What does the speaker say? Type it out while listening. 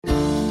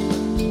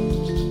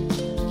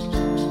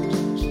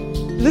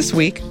This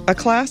week, a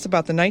class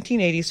about the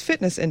 1980s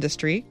fitness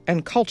industry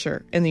and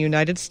culture in the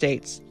United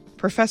States.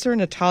 Professor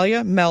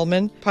Natalia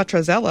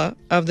Mehlman-Potrazzella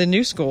of the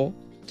New School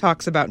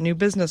talks about new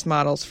business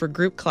models for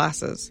group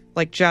classes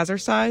like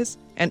jazzercise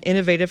and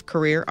innovative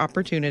career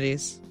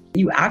opportunities.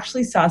 You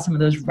actually saw some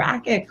of those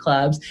racket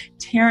clubs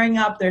tearing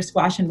up their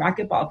squash and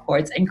racquetball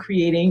courts and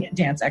creating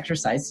dance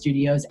exercise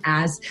studios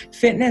as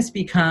fitness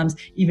becomes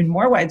even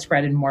more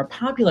widespread and more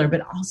popular,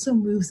 but also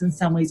moves in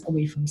some ways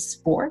away from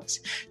sport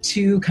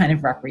to kind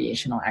of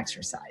recreational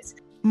exercise.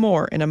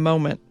 More in a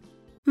moment.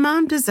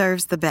 Mom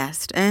deserves the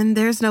best, and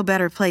there's no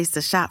better place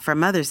to shop for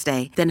Mother's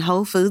Day than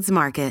Whole Foods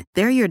Market.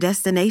 They're your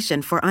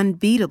destination for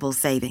unbeatable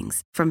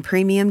savings, from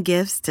premium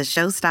gifts to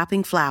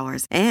show-stopping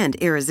flowers and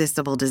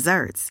irresistible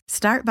desserts.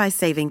 Start by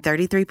saving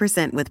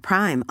 33% with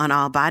Prime on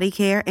all body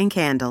care and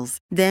candles.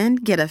 Then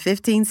get a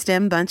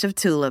 15-stem bunch of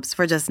tulips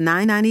for just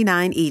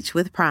 $9.99 each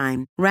with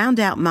Prime. Round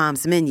out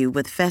Mom's menu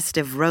with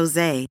festive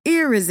rosé,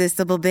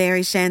 irresistible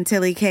berry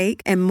chantilly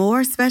cake, and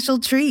more special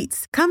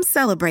treats. Come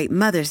celebrate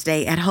Mother's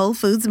Day at Whole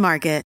Foods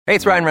Market. Hey,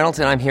 it's Ryan Reynolds,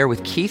 and I'm here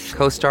with Keith,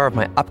 co-star of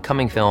my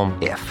upcoming film,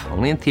 If,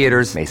 only in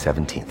theaters May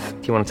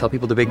 17th. Do you want to tell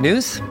people the big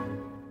news?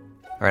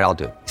 All right, I'll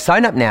do it.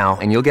 Sign up now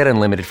and you'll get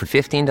unlimited for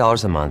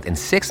 $15 a month and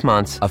 6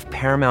 months of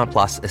Paramount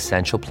Plus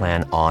Essential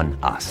Plan on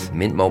us.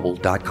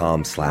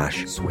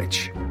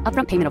 MintMobile.com/switch.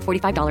 Upfront payment of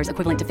 $45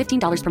 equivalent to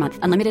 $15 per month.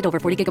 Unlimited over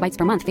 40 gigabytes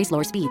per month. Face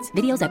lower speeds.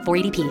 Videos at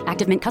 480p.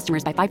 Active Mint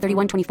customers by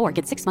 531.24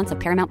 get 6 months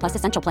of Paramount Plus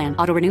Essential Plan.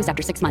 Auto renews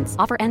after 6 months.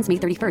 Offer ends May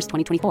 31st,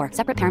 2024.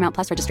 Separate Paramount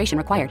Plus registration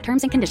required.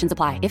 Terms and conditions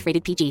apply if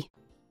rated PG.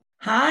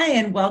 Hi,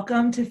 and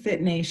welcome to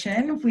Fit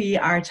Nation. We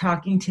are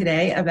talking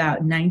today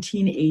about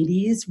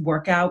 1980s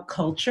workout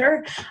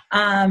culture.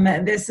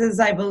 This is,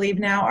 I believe,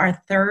 now our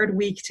third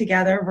week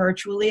together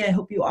virtually. I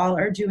hope you all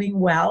are doing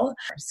well.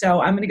 So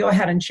I'm going to go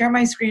ahead and share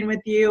my screen with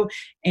you,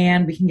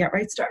 and we can get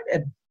right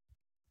started.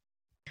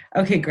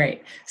 Okay,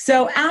 great.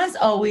 So as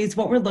always,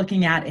 what we're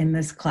looking at in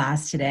this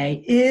class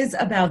today is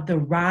about the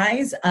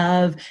rise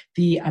of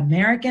the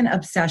American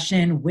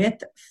obsession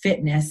with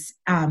fitness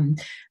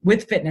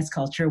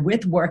culture,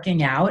 with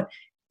working out,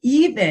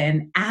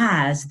 even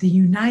as the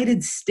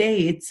United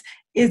States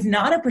is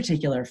not a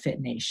particular fit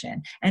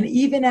nation. And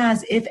even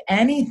as, if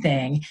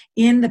anything,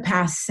 in the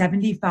past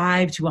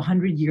 75 to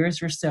 100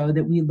 years or so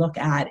that we look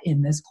at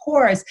in this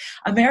course,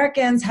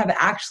 Americans have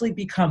actually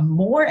become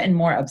more and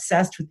more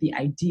obsessed with the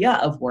idea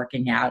of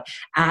working out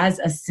as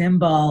a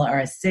symbol or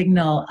a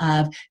signal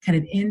of kind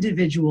of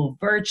individual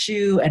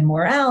virtue and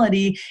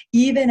morality,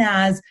 even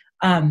as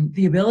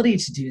the ability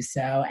to do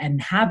so and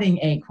having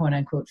a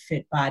quote-unquote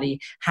fit body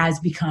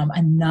has become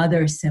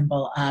another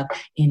symbol of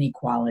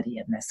inequality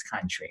in this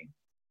country.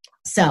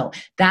 So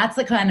that's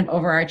the kind of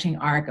overarching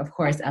arc, of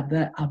course, of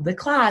the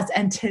class.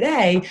 And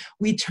today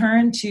we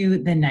turn to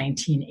the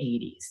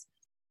 1980s.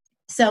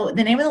 So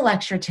the name of the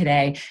lecture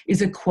today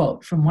is a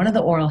quote from one of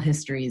the oral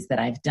histories that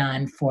I've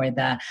done for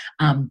the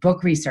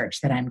book research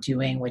that I'm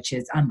doing, which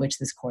is on which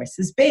this course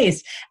is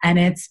based. And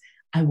it's,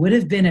 "I would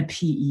have been a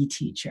PE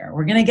teacher."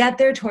 We're going to get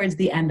there towards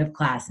the end of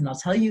class, and I'll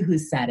tell you who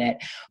said it.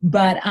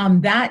 But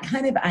that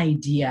kind of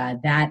idea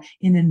that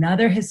in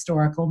another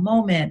historical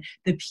moment,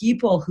 the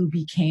people who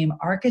became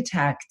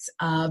architects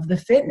of the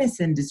fitness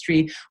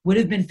industry would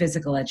have been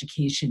physical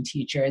education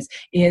teachers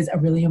is a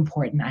really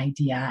important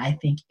idea, I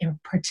think,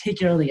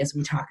 particularly as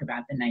we talk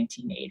about the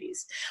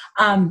 1980s.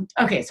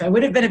 Okay, so I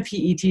would have been a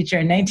PE teacher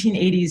in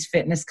 1980s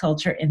fitness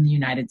culture in the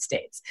United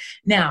States.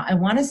 Now, I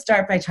want to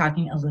start by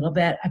talking a little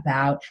bit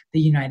about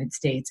the United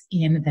States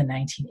in the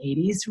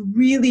 1980s,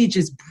 really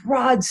just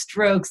broad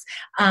strokes,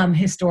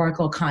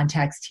 historical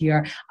context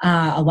here.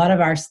 A lot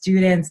of our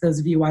students, those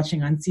of you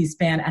watching on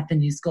C-SPAN at the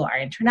New School, are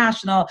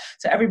international,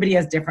 so everybody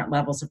has different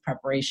levels of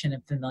preparation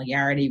and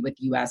familiarity with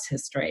U.S.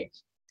 history.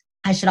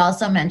 I should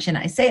also mention,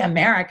 I say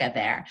America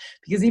there,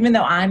 because even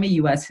though I'm a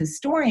U.S.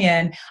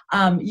 historian,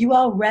 you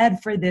all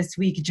read for this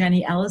week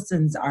Jenny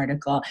Ellison's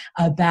article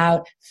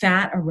about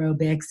fat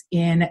aerobics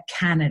in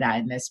Canada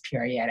in this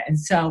period. And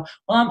so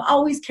while I'm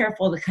always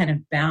careful to kind of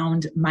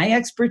bound my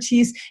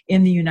expertise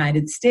in the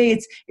United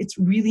States, it's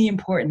really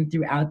important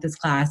throughout this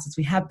class, as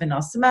we have been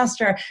all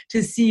semester,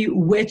 to see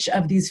which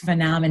of these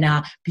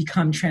phenomena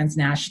become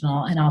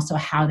transnational and also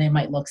how they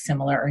might look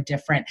similar or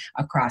different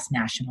across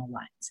national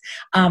lines.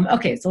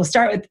 Okay, so we'll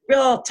start with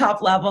real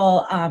top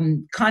level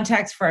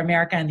context for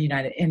America in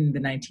the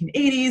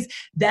 1980s.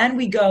 Then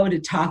we go to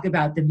talk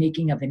about the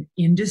making of an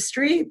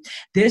industry.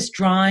 This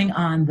drawing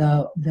on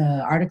the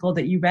article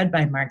that you read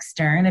by Mark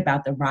Stern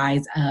about the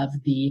rise of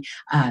the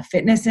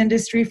fitness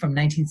industry from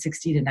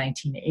 1960 to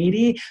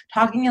 1980,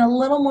 talking in a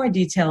little more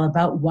detail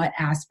about what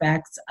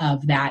aspects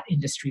of that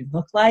industry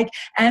look like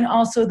and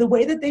also the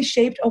way that they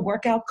shaped a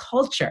workout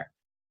culture.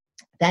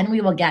 Then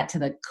we will get to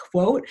the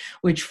quote,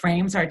 which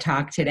frames our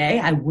talk today.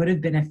 "I would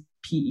have been a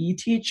PE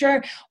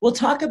teacher." We'll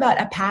talk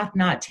about a path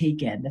not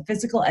taken, the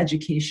physical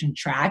education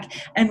track,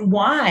 and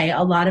why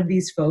a lot of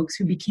these folks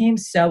who became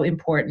so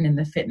important in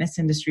the fitness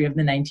industry of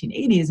the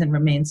 1980s and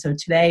remain so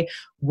today,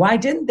 why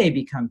didn't they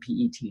become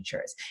PE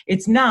teachers?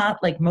 It's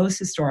not, like most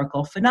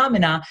historical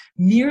phenomena,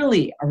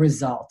 merely a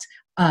result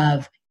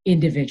of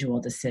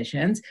individual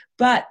decisions,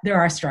 but there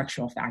are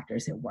structural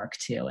factors at work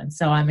too. And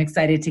so I'm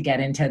excited to get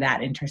into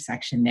that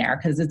intersection there,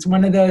 because it's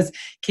one of those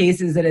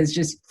cases that is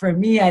just, for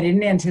me, I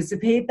didn't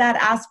anticipate that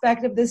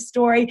aspect of this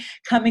story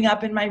coming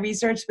up in my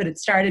research, but it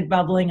started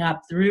bubbling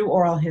up through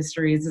oral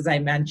histories, as I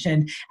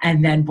mentioned,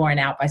 and then borne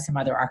out by some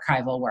other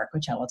archival work,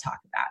 which I will talk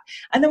about.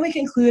 And then we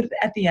conclude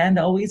at the end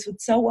always with,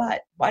 so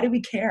what? Why do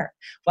we care?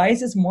 Why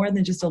is this more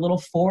than just a little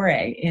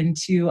foray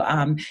into,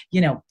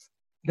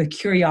 the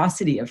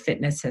curiosity of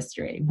fitness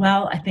history?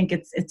 Well, I think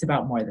it's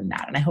about more than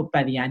that. And I hope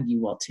by the end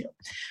you will too.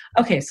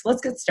 Okay, so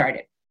let's get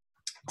started.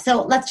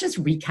 So let's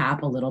just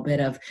recap a little bit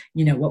of,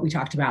 what we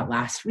talked about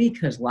last week.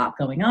 There's a lot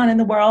going on in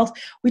the world.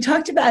 We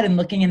talked about, in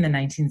looking in the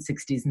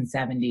 1960s and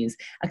 70s,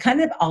 a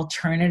kind of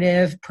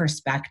alternative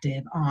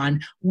perspective on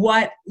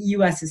what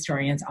U.S.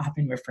 historians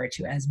often refer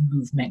to as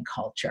movement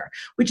culture,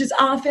 which is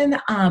often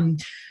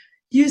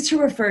used to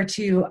refer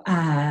to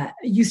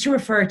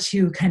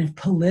kind of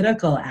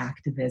political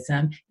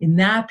activism in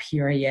that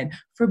period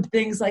for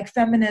things like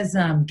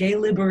feminism, gay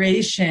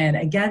liberation,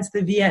 against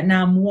the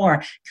Vietnam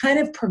War, kind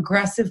of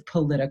progressive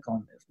political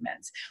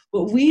movements.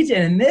 What we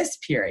did in this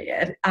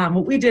period,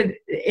 what we did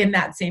in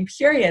that same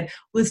period,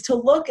 was to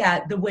look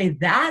at the way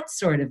that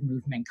sort of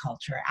movement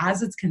culture,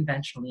 as it's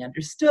conventionally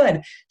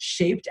understood,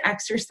 shaped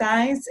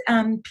exercise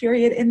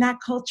period in that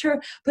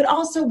culture, but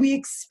also we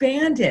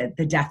expanded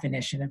the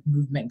definition of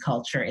movement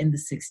culture in the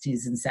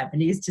 60s and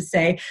 70s to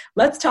say,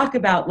 let's talk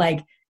about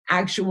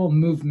actual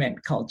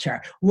movement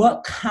culture.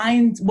 What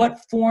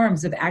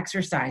forms of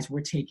exercise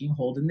were taking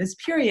hold in this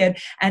period,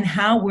 and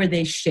how were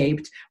they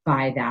shaped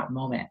by that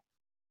moment?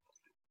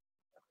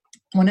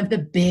 One of the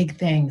big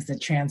things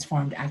that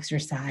transformed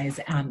exercise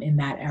in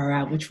that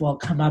era, which will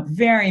come up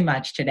very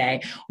much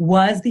today,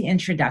 was the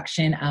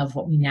introduction of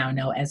what we now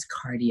know as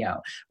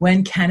cardio.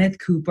 When Kenneth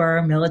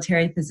Cooper,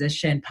 military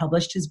physician,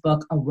 published his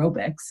book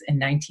Aerobics in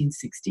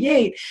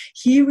 1968,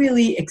 he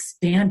really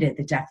expanded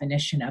the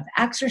definition of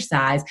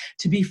exercise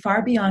to be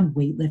far beyond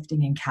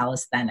weightlifting and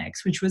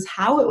calisthenics, which was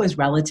how it was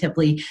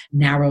relatively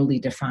narrowly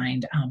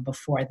defined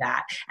before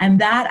that.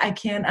 And that I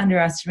can't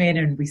underestimate,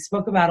 and we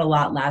spoke about a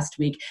lot last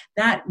week,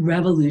 that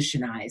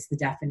revolutionized the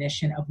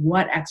definition of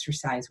what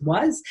exercise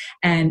was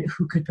and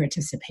who could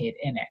participate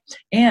in it,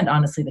 and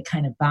honestly, the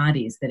kind of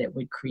bodies that it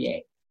would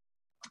create.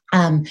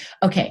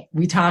 Okay,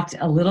 we talked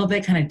a little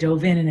bit, kind of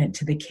dove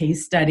into the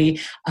case study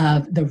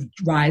of the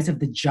rise of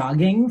the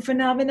jogging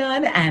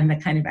phenomenon and the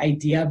kind of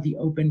idea of the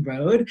open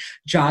road.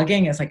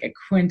 Jogging is like a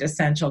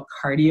quintessential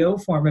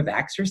cardio form of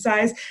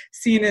exercise,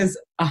 seen as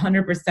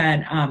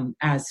 100%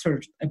 as sort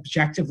of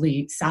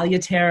objectively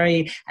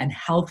salutary and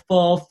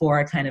healthful for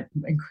a kind of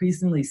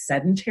increasingly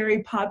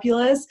sedentary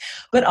populace.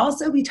 But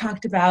also we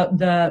talked about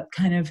the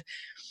kind of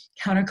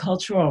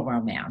countercultural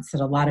romance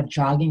that a lot of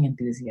jogging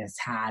enthusiasts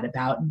had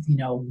about,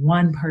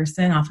 one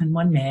person, often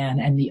one man,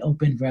 and the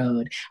open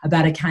road,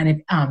 about a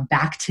kind of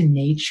back to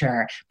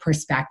nature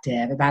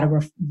perspective, about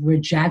a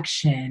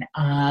rejection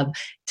of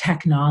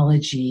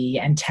technology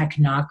and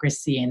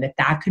technocracy, and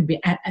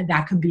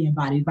that could be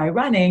embodied by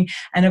running.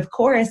 And of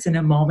course, in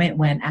a moment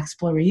when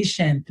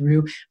exploration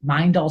through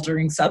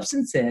mind-altering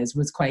substances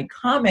was quite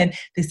common,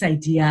 this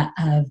idea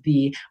of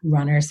the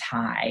runner's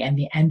high and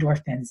the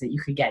endorphins that you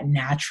could get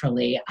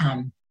naturally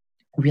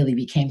really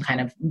became kind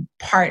of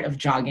part of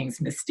jogging's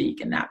mystique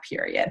in that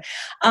period.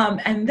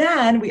 And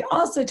then we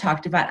also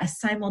talked about a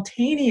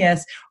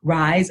simultaneous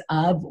rise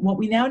of what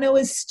we now know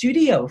as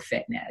studio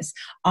fitness,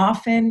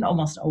 often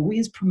almost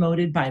always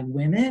promoted by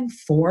women,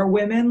 for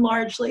women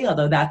largely,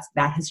 although that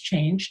has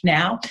changed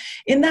now.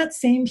 In that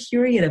same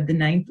period of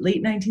the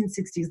late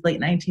 1960s,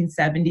 late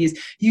 1970s,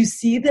 you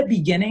see the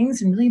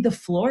beginnings and really the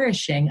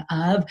flourishing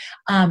of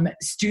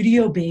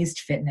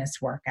studio-based fitness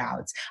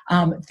workouts,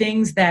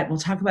 things that we'll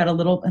talk about in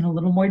a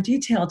little more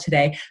detail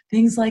today,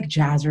 things like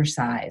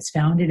Jazzercise,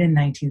 founded in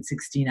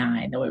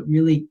 1969, though it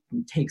really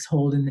takes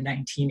hold in the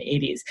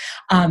 1980s.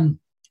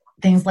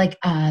 Things like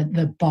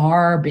the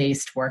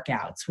bar-based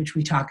workouts, which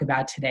we talk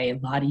about today,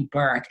 Lottie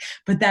Burke.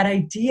 But that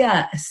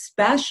idea,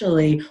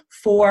 especially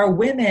for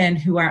women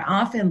who are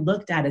often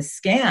looked at as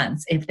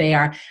scants if they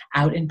are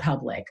out in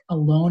public,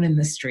 alone in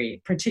the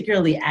street,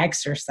 particularly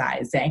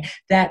exercising,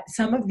 that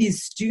some of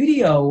these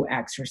studio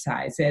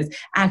exercises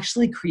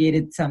actually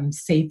created some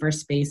safer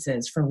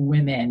spaces for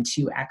women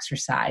to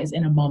exercise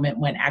in a moment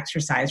when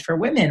exercise for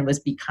women was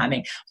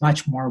becoming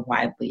much more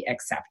widely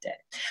accepted.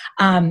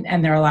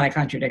 And there are a lot of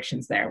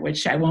contradictions there, which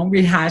I won't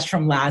rehash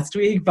from last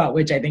week, but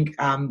which I think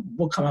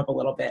will come up a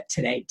little bit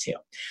today too.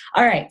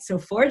 All right, so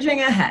forging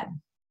ahead.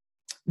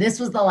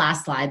 This was the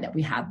last slide that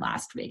we had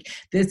last week,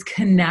 this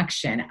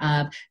connection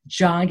of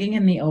jogging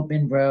in the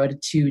open road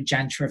to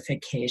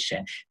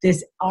gentrification,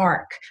 this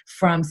arc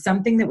from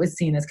something that was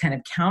seen as kind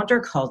of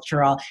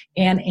countercultural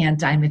and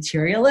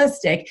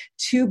anti-materialistic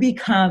to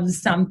become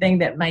something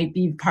that might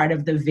be part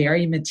of the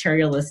very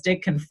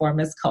materialistic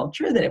conformist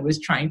culture that it was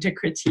trying to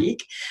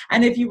critique.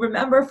 And if you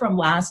remember from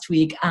last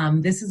week,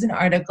 this is an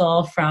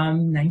article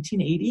from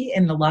 1980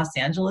 in the Los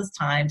Angeles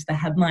Times. The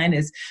headline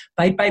is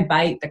 "Bite by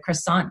Bite, the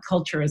croissant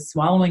culture is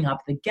swallowed following up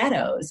the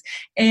ghettos.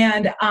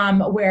 And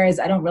whereas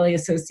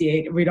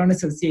we don't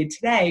associate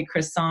today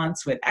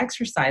croissants with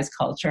exercise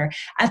culture,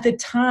 at the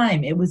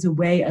time it was a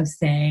way of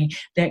saying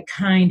that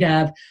kind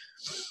of,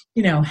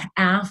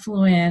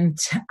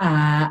 affluent,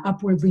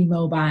 upwardly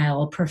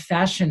mobile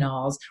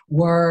professionals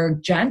were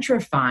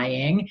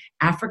gentrifying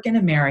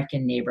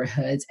African-American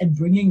neighborhoods and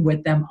bringing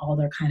with them all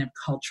their kind of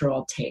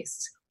cultural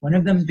tastes. One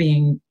of them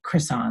being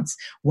croissants,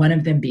 one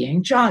of them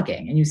being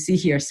jogging. And you see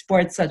here,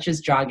 sports such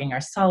as jogging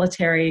are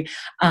solitary,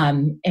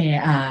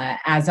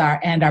 as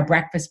our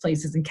breakfast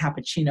places and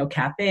cappuccino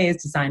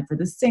cafes designed for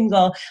the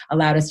single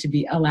allow us to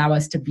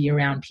be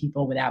around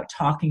people without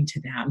talking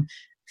to them.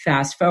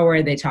 Fast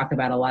forward, they talk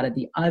about a lot of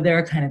the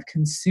other kind of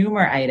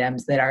consumer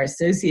items that are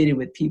associated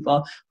with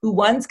people who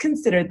once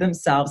considered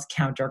themselves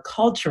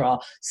countercultural,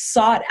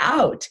 sought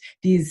out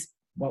these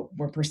what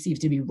were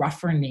perceived to be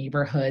rougher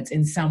neighborhoods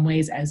in some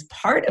ways as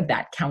part of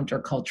that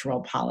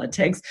countercultural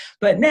politics.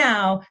 But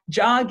now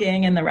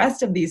jogging and the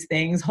rest of these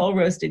things, whole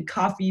roasted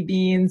coffee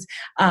beans,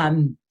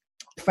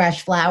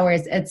 fresh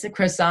flowers,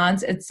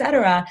 croissants,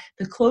 etc.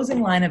 The closing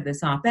line of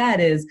this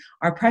op-ed is,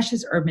 our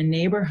precious urban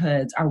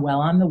neighborhoods are well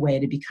on the way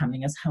to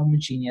becoming as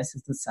homogeneous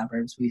as the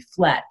suburbs we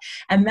fled.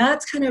 And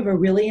that's kind of a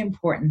really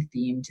important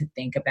theme to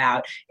think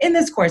about in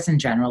this course in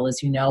general,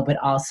 as you know, but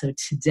also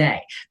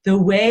today.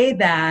 The way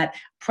that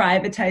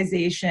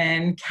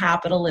privatization,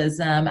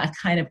 capitalism, a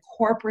kind of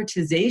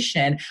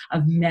corporatization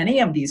of many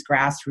of these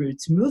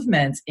grassroots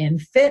movements in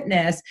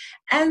fitness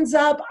ends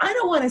up, I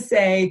don't want to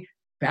say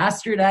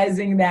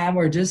bastardizing them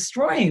or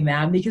destroying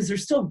them, because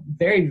there's still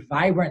very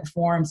vibrant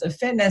forms of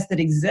fitness that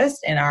exist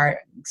in our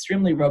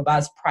extremely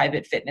robust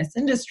private fitness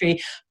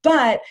industry,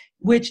 but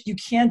which you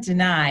can't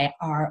deny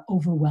are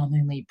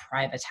overwhelmingly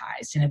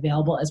privatized and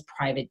available as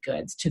private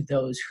goods to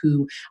those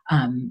who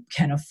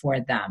can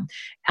afford them,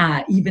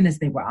 even as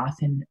they were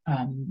often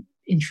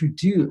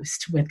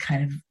introduced with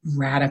kind of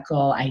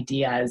radical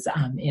ideas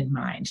in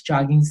mind.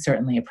 Jogging is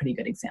certainly a pretty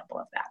good example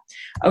of that.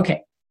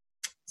 Okay.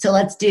 So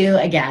let's do,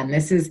 again,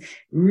 this is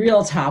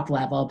real top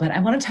level, but I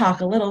want to talk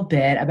a little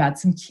bit about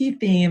some key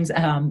themes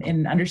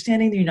in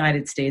understanding the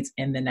United States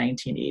in the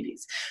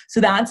 1980s.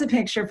 So that's a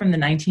picture from the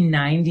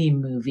 1990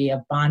 movie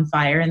of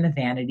Bonfire and the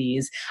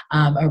Vanities,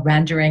 a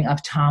rendering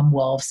of Tom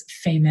Wolfe's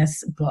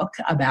famous book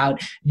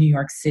about New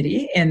York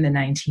City in the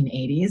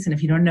 1980s. And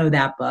if you don't know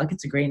that book,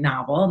 it's a great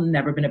novel.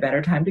 Never been a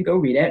better time to go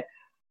read it.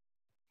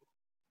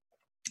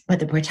 But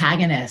the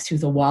protagonist,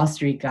 who's a Wall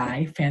Street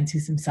guy,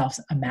 fancies himself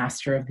a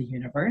master of the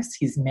universe.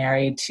 He's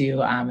married to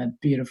a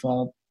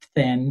beautiful,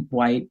 thin,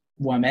 white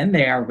woman.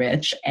 They are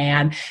rich.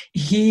 And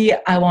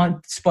I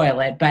won't spoil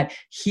it, but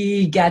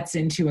he gets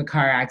into a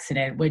car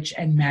accident, which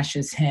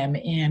enmeshes him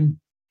in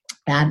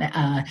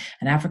an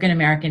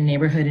African-American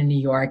neighborhood in New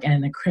York and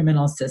in the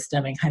criminal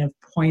system, and kind of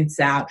points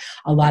out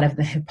a lot of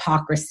the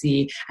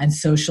hypocrisy and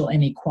social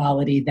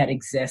inequality that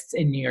exists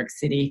in New York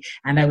City,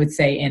 and I would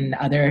say in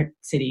other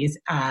cities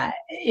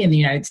in the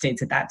United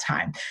States at that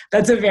time.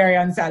 That's a very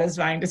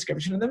unsatisfying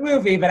description of the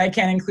movie, but I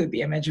can't include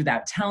the image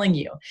without telling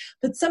you.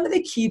 But some of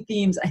the key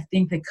themes I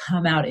think that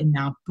come out in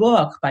that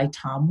book by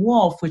Tom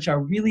Wolfe, which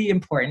are really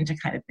important to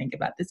kind of think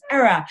about this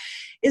era,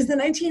 is the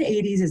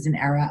 1980s is an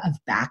era of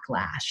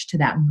backlash to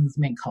that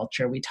movement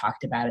culture we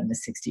talked about in the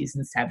 60s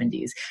and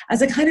 70s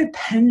as a kind of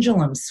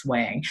pendulum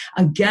swing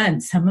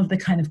against some of the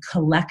kind of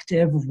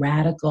collective,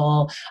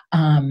 radical,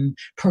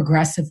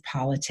 progressive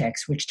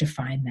politics which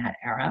define that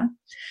era.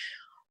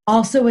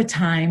 Also a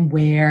time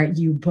where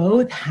you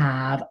both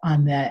have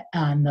on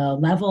the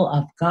level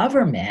of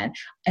government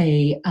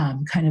a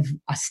kind of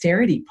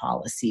austerity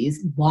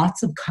policies,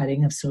 lots of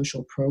cutting of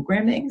social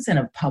programmings and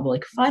of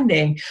public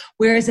funding,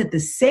 whereas at the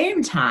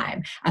same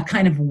time, a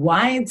kind of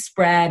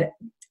widespread,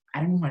 I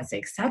don't even want to say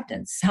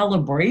acceptance,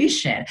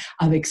 celebration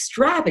of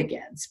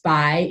extravagance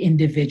by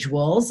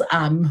individuals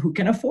who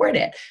can afford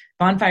it.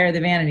 Bonfire of the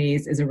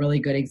Vanities is a really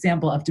good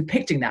example of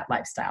depicting that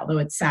lifestyle, though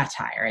it's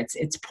satire.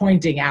 It's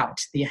pointing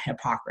out the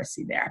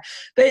hypocrisy there.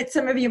 But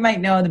some of you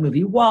might know the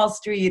movie Wall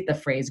Street, the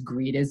phrase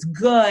greed is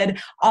good,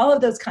 all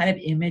of those kind of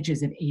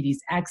images of 80s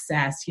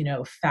excess,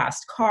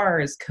 fast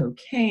cars,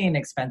 cocaine,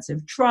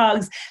 expensive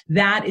drugs.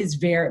 That is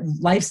very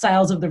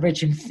lifestyles of the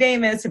rich and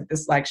famous. If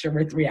this lecture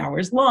were 3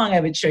 hours long, I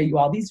would show you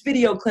all these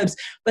video clips,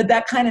 but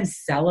that kind of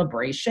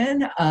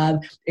celebration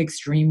of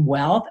extreme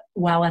wealth,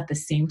 while at the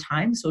same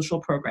time social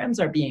programs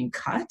are being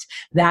cut,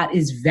 that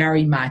is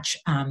very much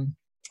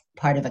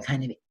part of a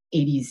kind of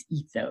 80s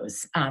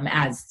ethos,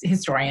 as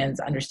historians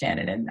understand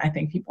it, and I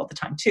think people at the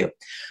time too.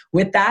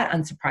 With that,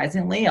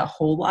 unsurprisingly, a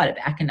whole lot of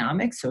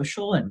economic,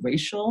 social, and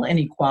racial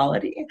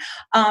inequality.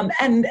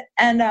 I'd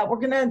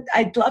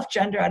left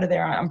gender out of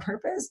there on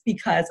purpose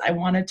because I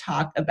want to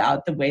talk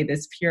about the way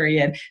this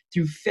period,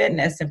 through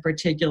fitness in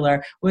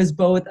particular, was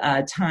both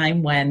a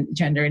time when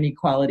gender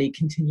inequality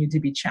continued to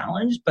be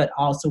challenged, but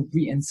also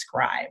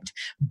reinscribed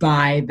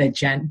by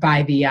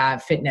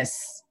the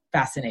fitness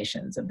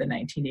fascinations of the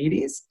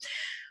 1980s.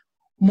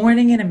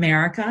 Morning in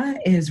America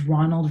is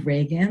Ronald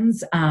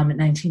Reagan's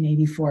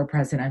 1984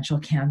 presidential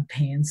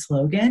campaign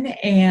slogan.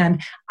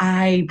 And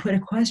I put a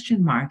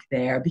question mark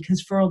there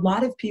because for a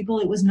lot of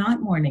people, it was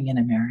not Morning in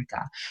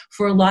America.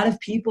 For a lot of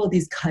people,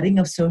 these cutting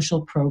of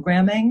social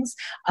programmings,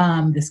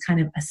 this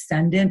kind of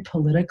ascendant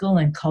political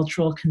and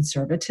cultural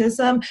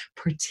conservatism,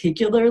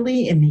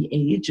 particularly in the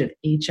age of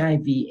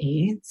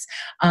HIV/AIDS,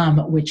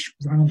 which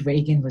Ronald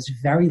Reagan was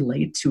very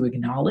late to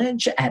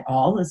acknowledge at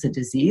all as a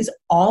disease,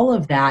 all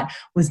of that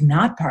was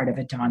not part of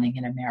a dawning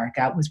in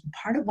America. It was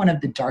part of one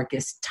of the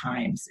darkest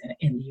times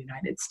in the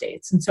United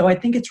States. And so I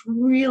think it's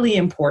really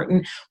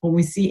important when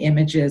we see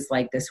images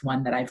like this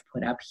one that I've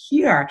put up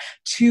here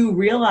to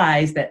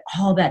realize that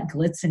all that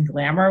glitz and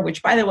glamour,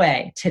 which by the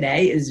way,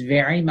 today is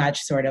very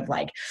much sort of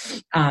like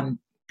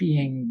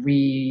being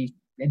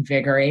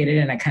reinvigorated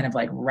in a kind of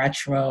like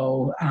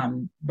retro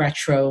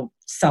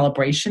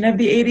celebration of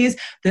the 80s,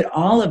 that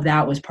all of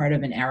that was part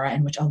of an era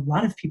in which a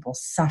lot of people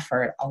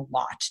suffered a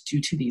lot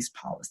due to these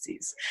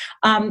policies.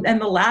 And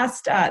the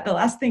last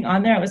thing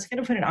on there, I was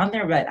going to put it on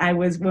there, but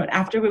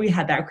after we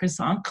had that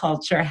croissant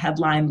culture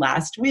headline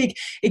last week,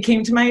 it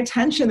came to my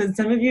attention that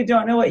some of you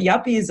don't know what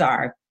yuppies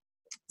are.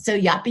 So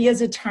yuppie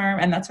is a term,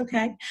 and that's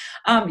okay.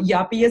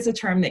 Yuppie is a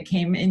term that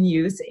came in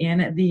use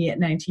in the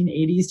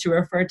 1980s to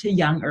refer to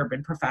young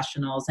urban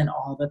professionals and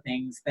all the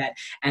things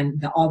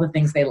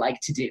they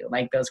like to do,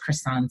 like those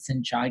croissants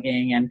and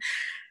jogging. And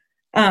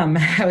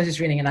I was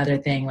just reading another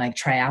thing, like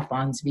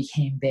triathlons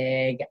became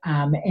big,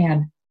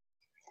 and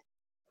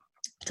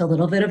it's a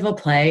little bit of a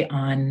play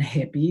on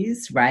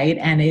hippies, right?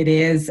 And it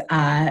is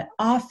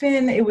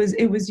often it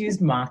was used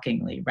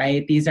mockingly,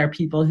 right? These are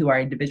people who are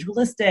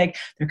individualistic.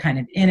 They're kind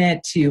of in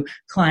it to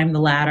climb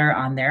the ladder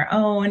on their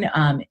own.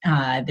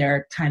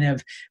 They're kind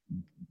of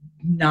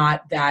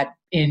not that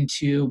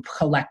into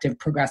collective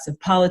progressive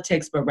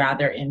politics, but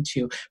rather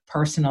into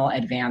personal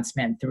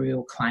advancement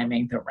through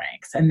climbing the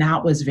ranks. And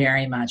that was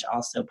very much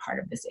also part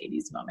of this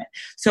 80s moment.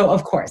 So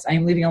of course,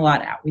 I'm leaving a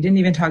lot out. We didn't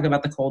even talk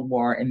about the Cold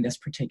War in this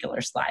particular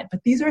slide,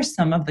 but these are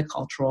some of the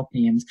cultural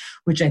themes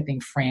which I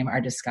think frame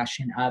our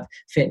discussion of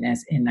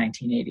fitness in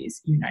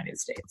 1980s United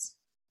States.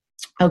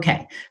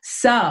 Okay,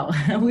 so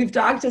we've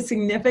talked a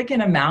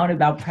significant amount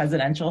about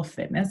presidential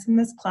fitness in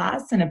this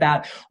class and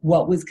about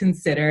what was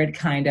considered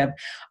kind of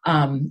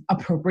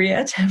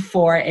appropriate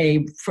for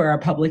a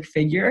public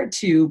figure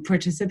to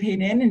participate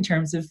in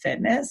terms of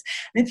fitness.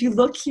 And if you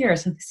look here,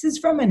 so this is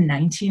from a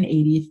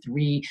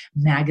 1983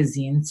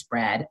 magazine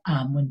spread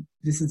when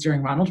this is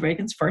during Ronald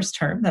Reagan's first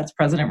term. That's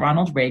President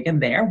Ronald Reagan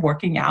there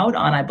working out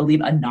on, I believe,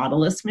 a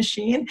Nautilus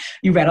machine.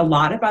 You read a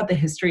lot about the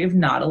history of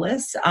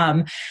Nautilus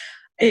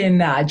in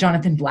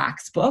Jonathan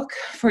Black's book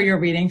for your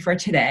reading for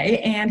today.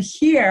 And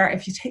here,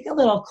 if you take a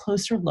little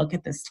closer look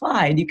at this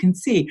slide, you can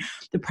see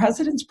the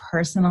president's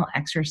personal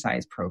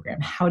exercise program,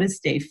 How to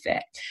Stay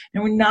Fit.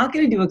 Now, we're not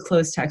going to do a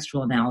closed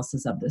textual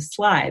analysis of this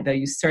slide, though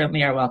you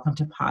certainly are welcome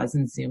to pause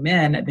and zoom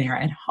in there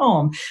at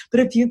home.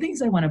 But a few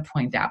things I want to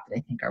point out that I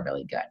think are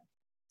really good.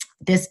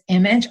 This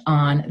image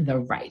on the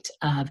right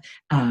of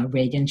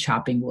Reagan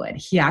chopping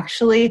wood.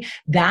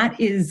 That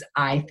is,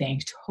 I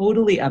think,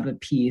 totally of a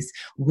piece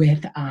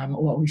with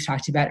what we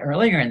talked about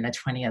earlier in the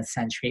 20th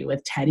century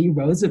with Teddy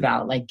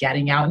Roosevelt, like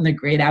getting out in the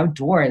great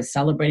outdoors,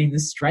 celebrating the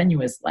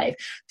strenuous life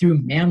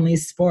through manly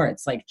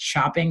sports like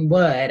chopping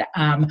wood.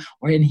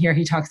 Or in here,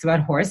 he talks about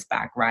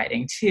horseback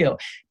riding too.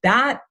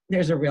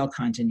 There's a real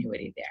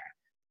continuity there.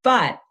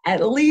 But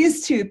at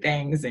least two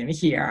things in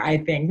here, I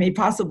think, maybe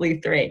possibly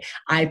three,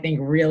 I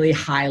think really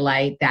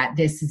highlight that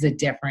this is a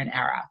different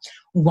era.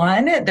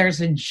 One,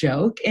 there's a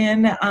joke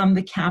in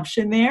the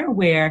caption there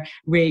where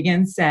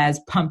Reagan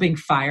says pumping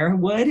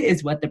firewood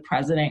is what the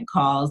president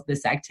calls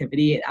this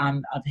activity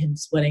of him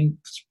splitting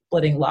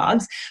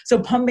logs. So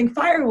pumping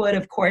firewood,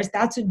 of course,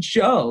 that's a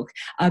joke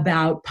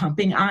about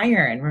pumping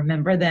iron.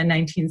 Remember the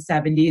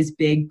 1970s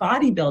big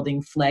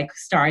bodybuilding flick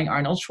starring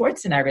Arnold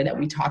Schwarzenegger that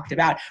we talked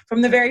about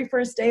from the very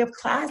first day of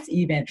class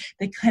even,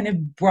 that kind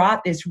of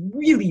brought this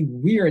really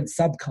weird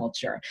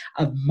subculture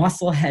of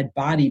musclehead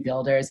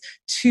bodybuilders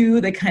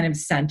to the kind of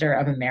center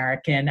of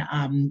American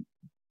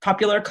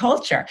popular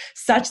culture,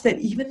 such that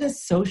even the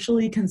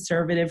socially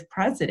conservative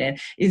president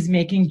is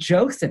making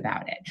jokes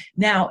about it.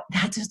 Now,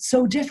 that's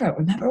so different.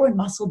 Remember when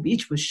Muscle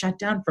Beach was shut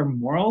down for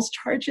morals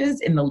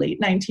charges in the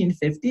late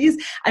 1950s?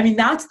 I mean,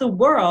 that's the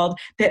world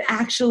that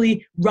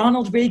actually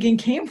Ronald Reagan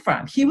came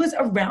from. He was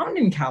around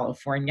in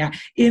California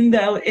in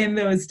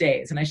those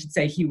days. And I should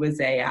say he was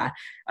a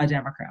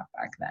Democrat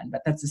back then,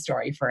 but that's a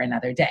story for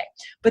another day.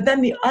 But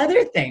then the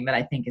other thing that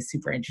I think is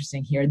super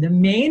interesting here, the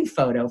main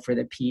photo for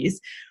the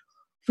piece,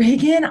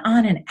 Reagan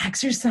on an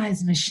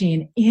exercise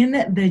machine in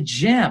the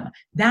gym.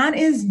 That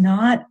is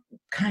not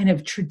kind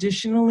of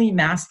traditionally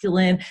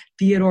masculine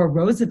Theodore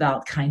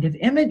Roosevelt kind of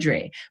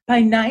imagery.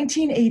 By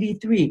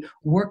 1983,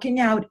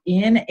 working out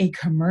in a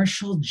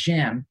commercial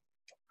gym,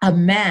 a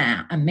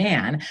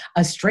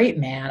straight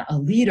man, a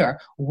leader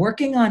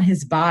working on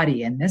his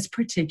body in this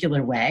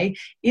particular way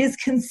is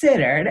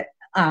considered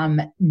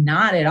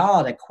not at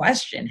all to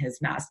question his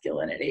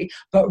masculinity,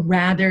 but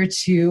rather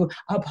to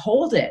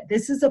uphold it.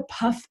 This is a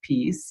puff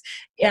piece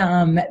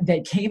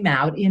that came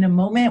out in a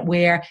moment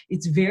where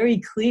it's very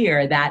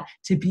clear that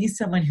to be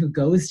someone who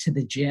goes to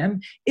the gym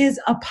is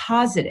a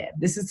positive.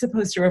 This is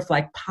supposed to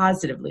reflect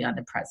positively on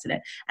the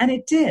president. And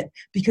it did,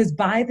 because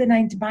by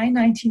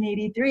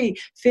 1983,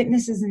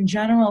 fitness is in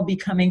general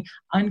becoming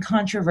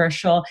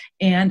uncontroversial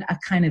and a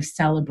kind of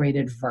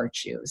celebrated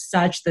virtue,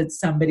 such that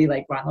somebody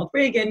like Ronald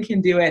Reagan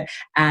can do it,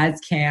 as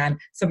can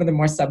some of the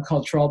more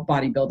subcultural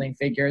bodybuilding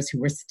figures who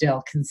were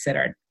still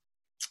considered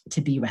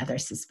to be rather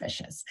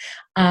suspicious.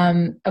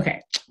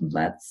 Okay,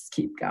 let's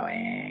keep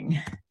going.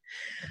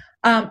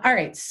 All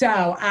right,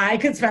 so I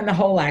could spend the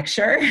whole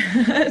lecture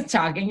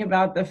talking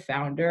about the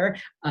founder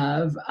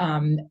of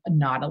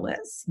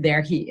Nautilus.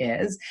 There he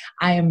is.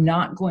 I am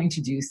not going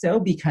to do so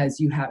because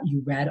you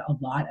read a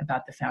lot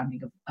about the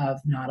founding of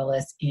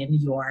Nautilus in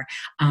your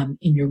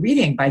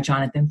reading by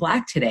Jonathan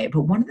Black today.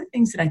 But one of the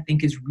things that I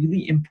think is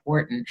really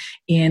important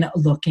in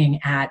looking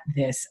at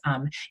this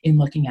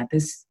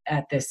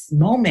at this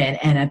moment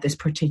and at this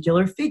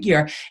particular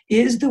figure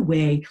is the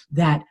way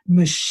that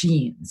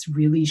machines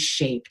really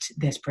shaped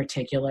this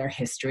particular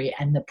history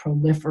and the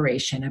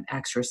proliferation of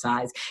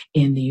exercise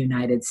in the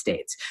United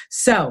States.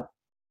 So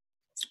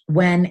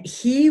when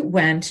he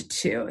went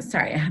to,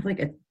 sorry, I have like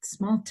a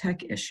small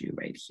tech issue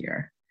right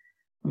here.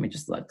 Let me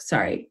just look.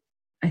 Sorry.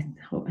 I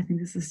think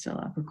this is still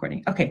up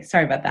recording. Okay,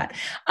 sorry about that.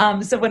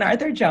 So when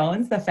Arthur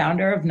Jones, the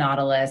founder of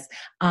Nautilus,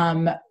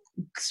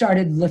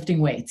 started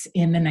lifting weights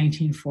in the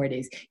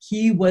 1940s,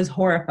 he was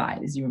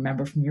horrified, as you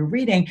remember from your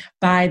reading,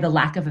 by the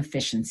lack of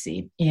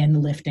efficiency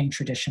in lifting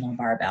traditional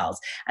barbells.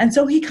 And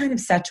so he kind of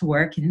set to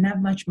work. He didn't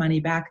have much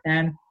money back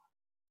then.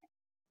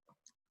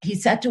 He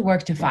set to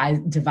work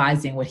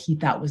devising what he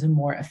thought was a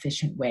more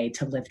efficient way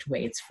to lift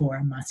weights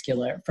for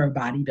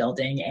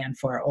bodybuilding and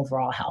for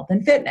overall health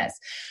and fitness.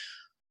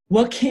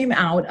 What came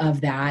out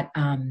of that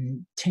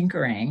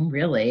tinkering,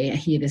 really,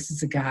 this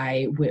is a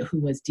guy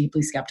who was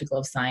deeply skeptical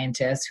of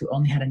scientists, who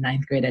only had a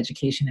 9th grade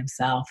education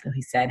himself. So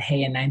he said,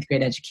 hey, a 9th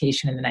grade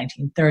education in the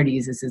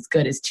 1930s is as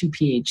good as 2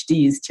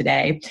 PhDs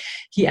today.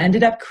 He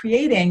ended up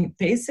creating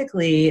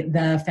basically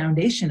the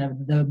foundation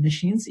of the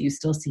machines that you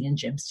still see in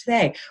gyms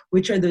today,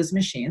 which are those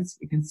machines.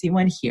 You can see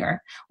one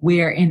here,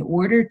 where in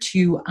order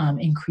to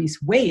increase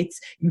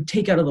weights, you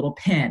take out a little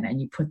pin and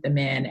you put them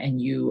in,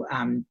 and you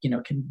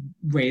can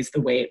raise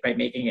the weight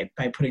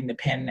by putting the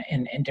pin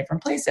in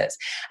different places.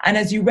 And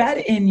as you read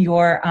in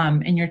your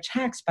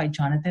text by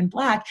Jonathan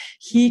Black,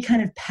 he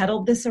kind of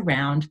peddled this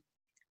around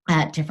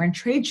at different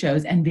trade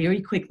shows, and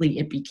very quickly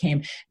it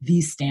became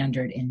the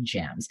standard in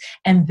gyms.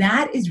 And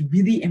that is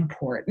really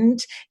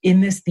important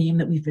in this theme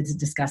that we've been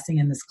discussing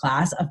in this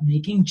class of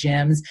making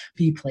gyms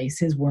be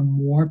places where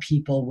more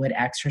people would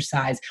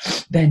exercise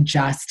than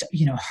just,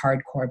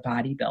 hardcore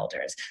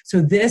bodybuilders.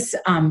 So this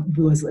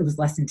was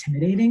less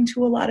intimidating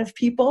to a lot of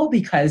people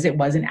because it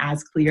wasn't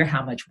as clear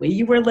how much weight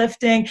you were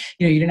lifting.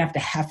 You didn't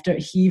have to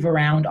heave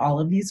around all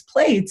of these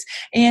plates,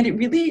 and it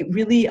really,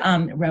 really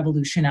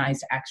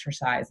revolutionized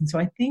exercise. And so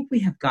I think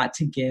we've got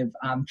to give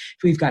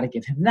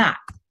him that.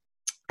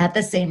 At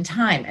the same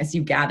time, as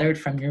you gathered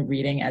from your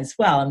reading as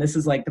well, and this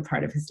is like the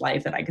part of his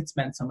life that I could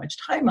spend so much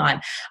time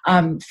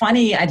on.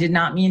 Funny, I did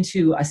not mean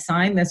to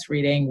assign this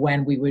reading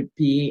when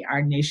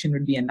our nation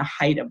would be in the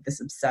height of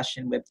this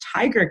obsession with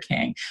Tiger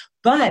King.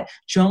 But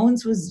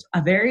Jones was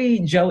a very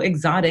Joe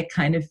Exotic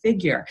kind of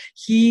figure.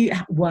 He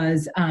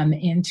was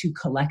into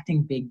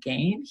collecting big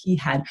game. He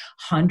had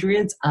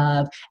hundreds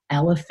of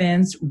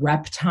elephants,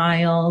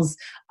 reptiles,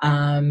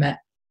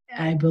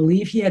 I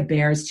believe he had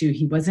bears too.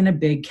 He wasn't a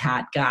big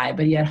cat guy,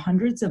 but he had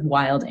hundreds of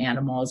wild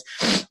animals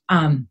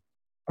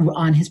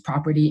on his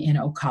property in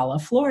Ocala,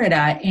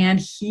 Florida.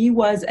 And he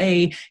was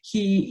a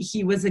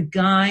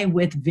guy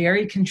with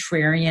very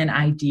contrarian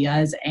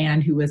ideas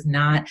and who was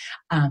not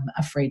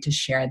afraid to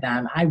share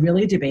them. I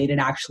really debated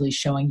actually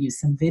showing you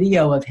some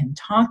video of him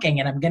talking,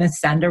 and I'm going to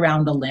send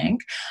around a link,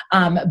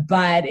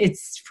 but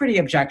it's pretty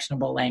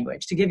objectionable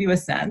language. To give you a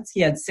sense, he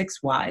had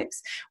 6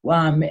 wives.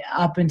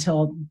 Up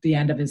until the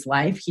end of his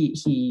life,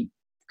 he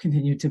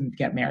continued to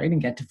get married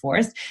and get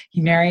divorced.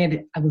 He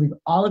married, I believe,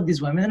 all of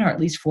these women, or at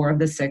least 4 of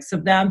the 6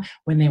 of them,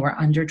 when they were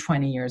under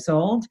 20 years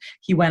old.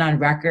 He went on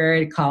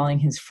record calling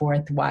his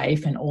 4th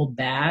wife an old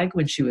bag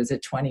when she was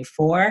at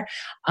 24.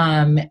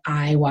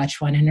 I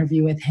watched one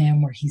interview with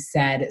him where he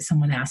said,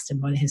 someone asked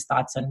him what his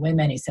thoughts on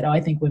women. He said,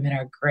 I think women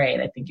are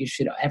great. I think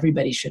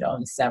everybody should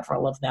own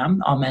several of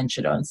them. All men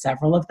should own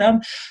several of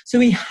them. So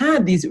he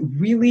had these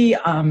really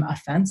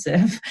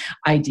offensive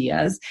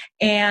ideas,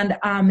 and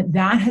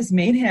that has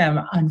made him,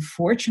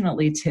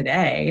 unfortunately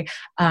today,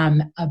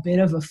 a bit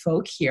of a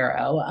folk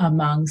hero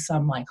among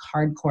some like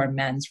hardcore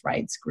men's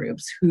rights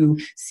groups who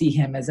see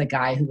him as a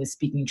guy who was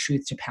speaking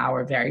truth to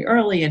power very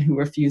early and who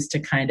refused to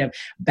kind of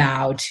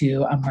bow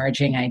to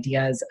emerging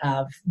ideas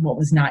of what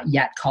was not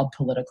yet called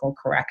political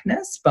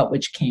correctness, but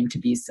which came to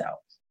be so.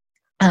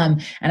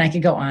 And I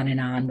could go on and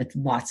on with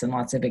lots and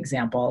lots of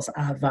examples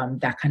of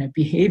that kind of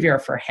behavior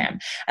for him.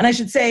 And I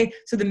should say,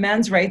 so the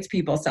men's rights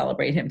people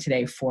celebrate him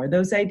today for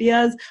those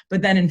ideas.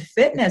 But then in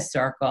fitness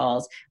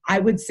circles, I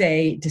would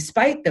say,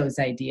 despite those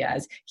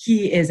ideas,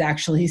 he is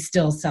actually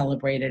still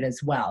celebrated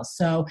as well.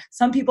 So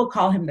some people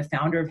call him the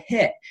founder of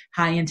HIIT,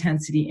 high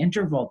intensity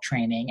interval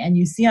training. And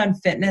you see on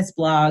fitness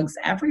blogs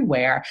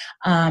everywhere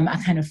a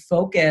kind of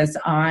focus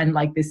on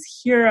like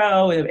this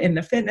hero in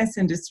the fitness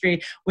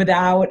industry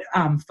without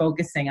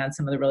focusing on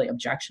some of the really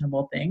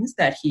objectionable things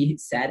that he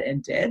said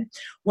and did.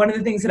 One of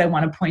the things that I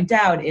want to point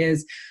out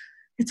is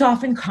it's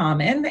often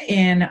common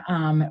in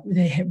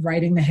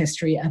writing the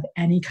history of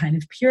any kind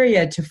of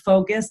period to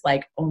focus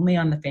like only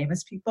on the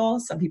famous people.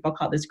 Some people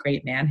call this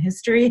great man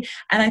history.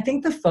 And I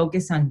think the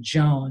focus on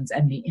Jones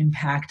and the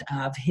impact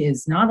of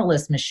his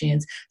Nautilus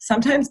machines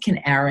sometimes can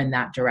err in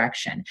that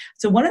direction.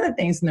 So one of the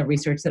things in the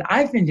research that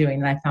I've been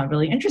doing that I found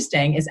really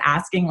interesting is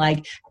asking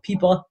like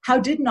people, how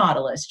did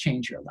Nautilus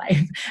change your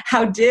life?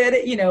 How did,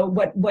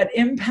 what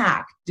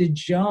impact did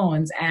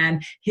Jones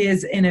and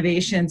his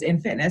innovations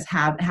in fitness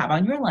have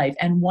on your life?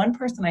 And one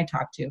person I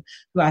talked to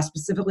who asked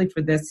specifically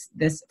for this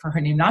for her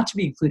name not to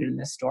be included in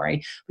this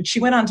story, but she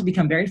went on to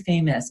become very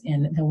famous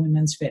in the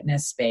women's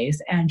fitness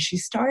space. And she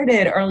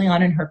started early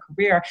on in her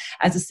career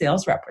as a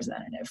sales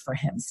representative for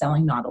him,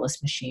 selling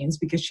Nautilus machines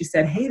because she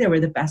said, hey, they were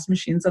the best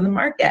machines on the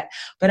market.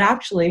 But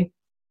actually,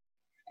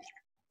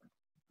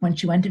 when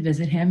she went to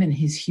visit him in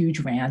his huge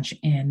ranch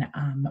in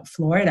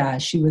Florida,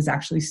 she was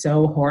actually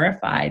so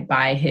horrified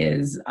by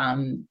his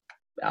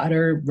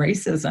utter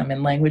racism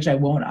and language I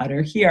won't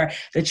utter here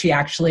that she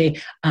actually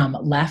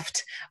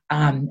left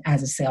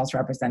as a sales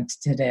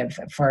representative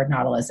for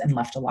Nautilus and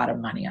left a lot of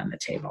money on the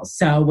table.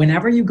 So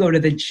whenever you go to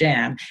the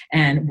gym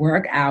and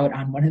work out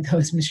on one of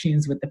those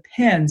machines with the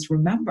pins,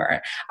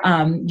 remember,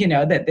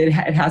 that it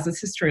has this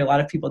history a lot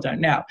of people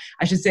don't know.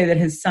 I should say that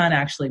his son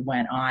actually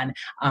went on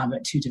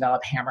to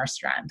develop Hammer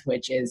Strength,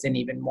 which is an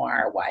even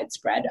more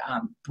widespread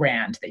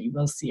brand that you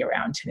will see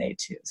around today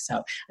too. So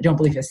I don't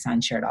believe his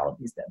son shared all of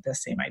the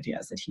same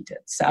ideas that he did.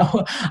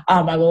 So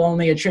I will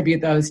only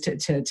attribute those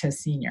to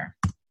Senior.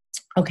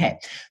 Okay,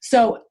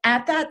 so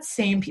at that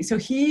same piece, so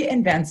he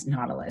invents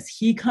Nautilus.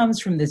 He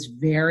comes from this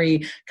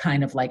very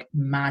kind of like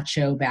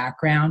macho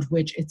background,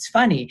 which it's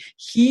funny.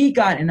 He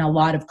got in a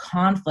lot of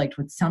conflict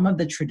with some of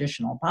the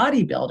traditional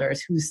bodybuilders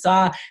who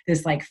saw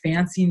this like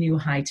fancy new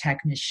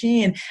high-tech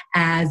machine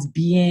as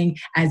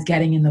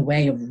getting in the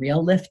way of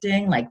real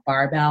lifting, like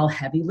barbell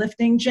heavy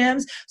lifting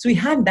gyms. So he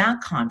had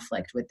that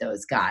conflict with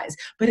those guys.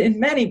 But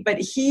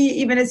he,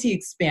 even as he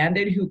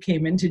expanded who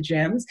came into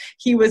gyms,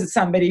 he was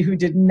somebody who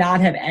did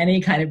not have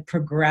any kind of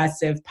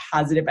progressive,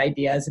 positive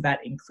ideas about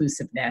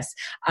inclusiveness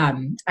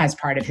as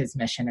part of his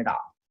mission at all.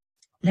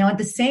 Now, at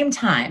the same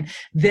time,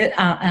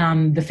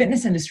 the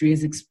fitness industry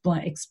is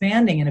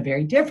expanding in a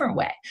very different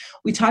way.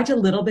 We talked a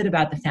little bit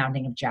about the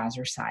founding of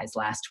Jazzercise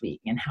last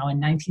week and how in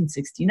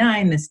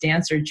 1969, this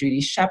dancer, Judy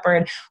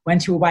Shepard,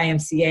 went to a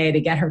YMCA to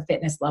get her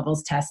fitness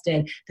levels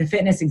tested. The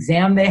fitness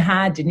exam they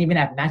had didn't even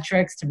have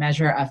metrics to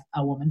measure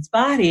a woman's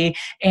body.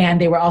 And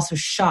they were also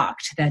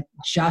shocked that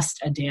just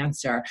a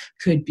dancer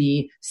could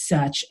be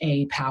such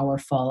a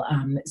powerful,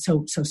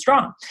 so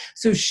strong.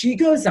 So she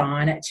goes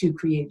on to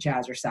create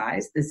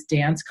Jazzercise, this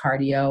dance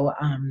cardio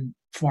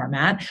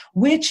format,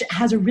 which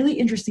has a really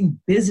interesting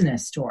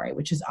business story,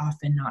 which is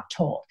often not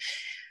told.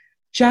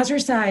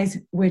 Jazzercise,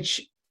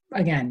 which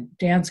again,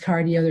 dance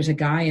cardio, there's a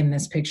guy in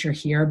this picture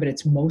here, but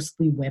it's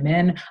mostly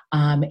women.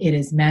 It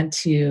is meant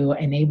to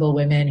enable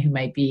women who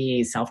might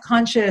be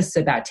self-conscious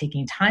about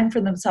taking time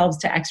for themselves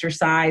to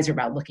exercise or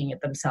about looking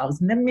at themselves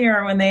in the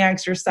mirror when they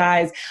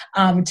exercise,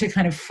 to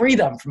kind of free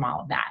them from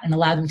all of that and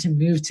allow them to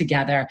move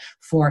together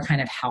for kind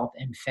of health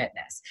and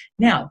fitness.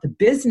 Now, the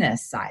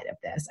business side of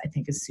this, I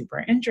think, is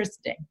super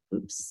interesting.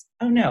 Oops.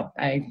 Oh no,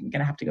 I'm going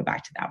to have to go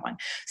back to that one.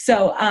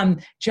 So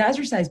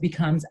Jazzercise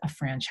becomes a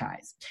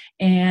franchise.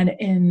 And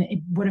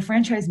what a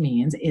franchise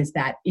means is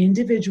that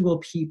individual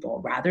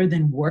people, rather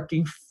than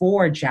working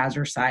for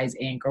Jazzercise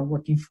Inc. or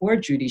working for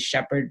Judy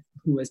Shepard,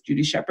 who was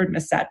Judy Shepard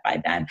Massett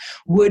by then,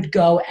 would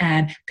go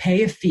and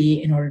pay a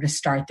fee in order to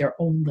start their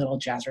own little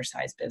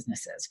Jazzercise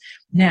businesses.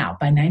 Now,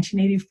 by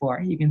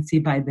 1984, you can see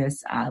by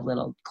this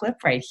little clip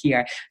right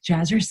here,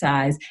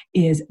 Jazzercise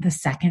is the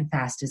second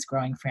fastest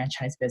growing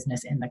franchise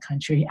business in the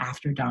country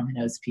after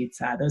Domino's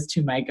Pizza. Those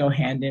two might go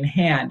hand in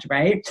hand,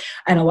 right?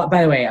 And a lot,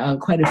 by the way,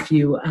 quite a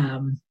few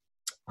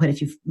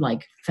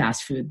like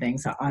fast food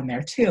things on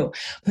there too.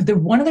 But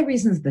one of the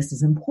reasons this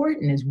is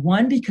important is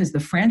one, because the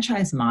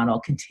franchise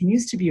model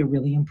continues to be a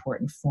really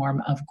important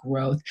form of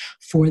growth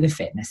for the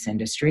fitness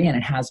industry, and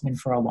it has been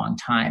for a long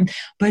time.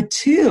 But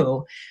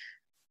two,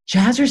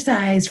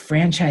 Jazzercise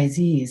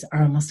franchisees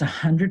are almost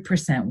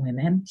 100%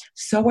 women.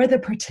 So are the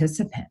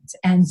participants.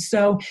 And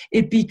so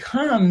it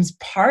becomes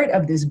part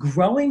of this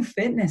growing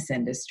fitness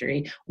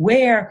industry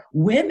where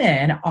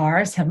women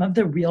are some of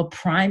the real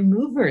prime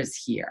movers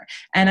here.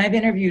 And I've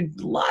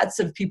interviewed lots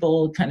of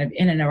people kind of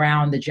in and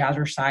around the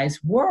Jazzercise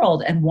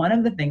world. And one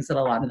of the things that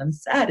a lot of them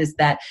said is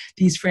that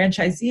these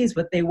franchisees,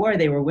 what they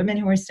were women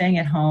who were staying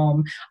at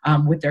home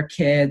with their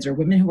kids, or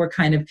women who were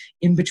kind of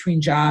in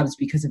between jobs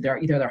because of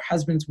either their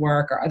husband's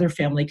work or other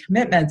family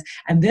commitments.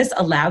 And this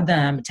allowed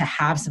them to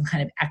have some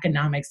kind of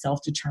economic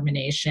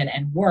self-determination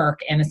and work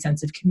and a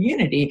sense of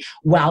community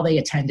while they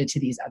attended to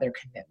these other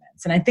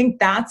commitments. And I think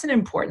that's an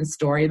important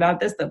story about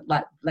this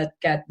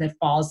that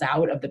falls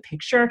out of the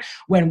picture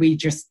when we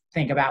just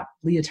think about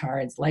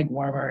leotards, leg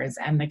warmers,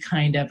 and the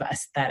kind of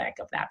aesthetic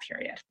of that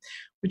period,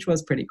 which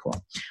was pretty cool.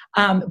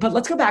 But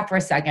let's go back for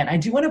a second. I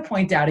do want to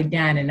point out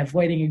again, in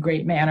avoiding a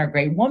great man or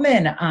great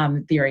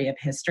woman theory of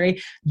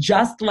history,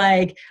 just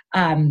like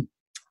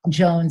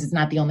Jones is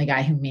not the only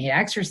guy who made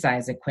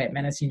exercise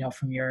equipment, as you know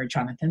from your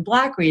Jonathan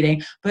Black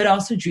reading, but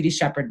also Judy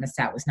Shepard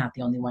Massett was not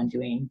the only one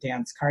doing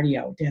dance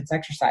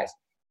exercise.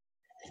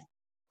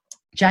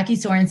 Jackie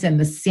Sorensen,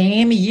 the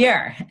same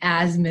year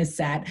as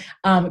Massett,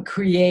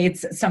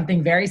 creates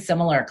something very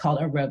similar called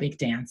aerobic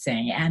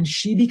dancing. And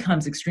she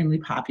becomes extremely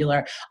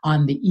popular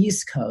on the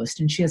East Coast.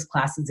 And she has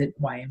classes at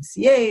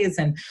YMCAs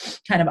and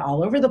kind of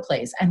all over the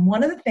place. And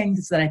one of the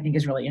things that I think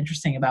is really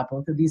interesting about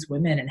both of these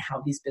women and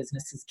how these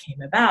businesses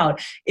came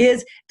about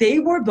is they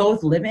were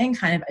both living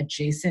kind of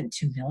adjacent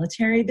to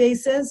military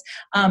bases.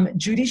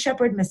 Judy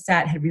Shepard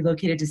Massett had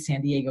relocated to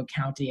San Diego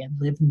County and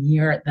lived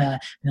near the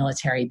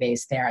military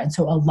base there. And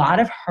so a lot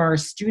of her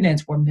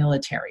students were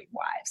military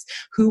wives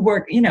who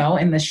were, in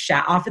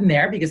the often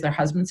there because their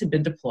husbands had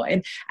been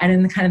deployed, and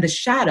in the kind of the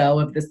shadow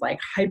of this like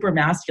hyper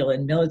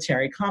masculine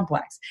military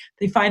complex.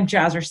 They find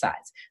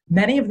Jazzercise.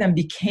 Many of them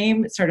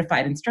became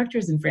certified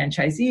instructors and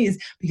franchisees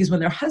because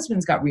when their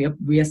husbands got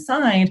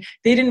reassigned,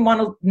 they didn't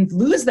want to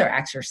lose their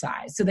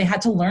exercise. So they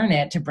had to learn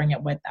it to bring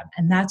it with them.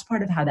 And that's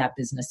part of how that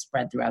business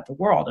spread throughout the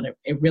world. And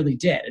it really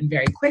did, and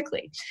very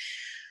quickly.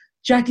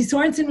 Jackie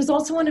Sorensen was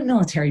also on a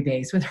military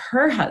base with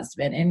her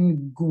husband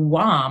in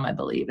Guam, I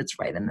believe. It's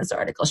right in this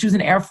article. She was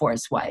an Air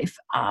Force wife.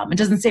 It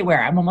doesn't say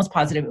where. I'm almost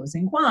positive it was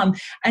in Guam.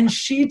 And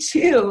she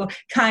too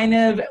kind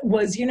of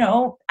was,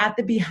 at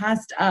the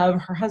behest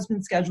of her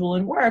husband's schedule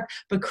and work,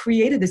 but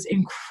created this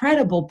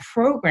incredible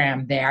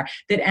program there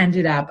that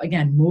ended up,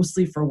 again,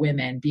 mostly for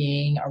women,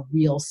 being a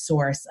real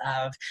source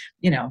of,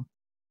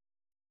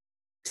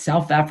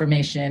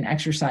 self-affirmation,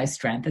 exercise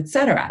strength,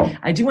 etc.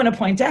 I do want to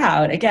point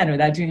out, again,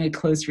 without doing a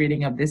close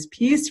reading of this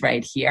piece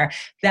right here,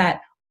 that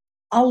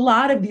a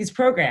lot of these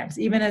programs,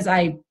 even as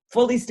I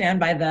fully stand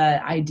by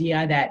the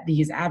idea that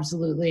these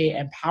absolutely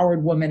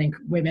empowered women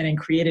and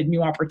created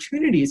new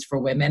opportunities for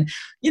women,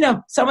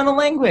 some of the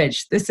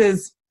language, this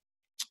is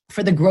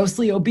for the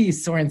grossly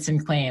obese,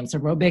 Sorensen claims,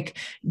 aerobic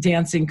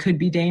dancing could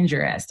be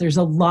dangerous. There's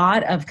a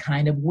lot of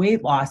kind of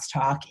weight loss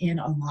talk in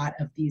a lot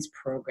of these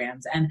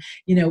programs. And,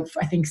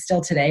 I think still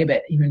today,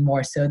 but even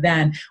more so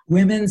then,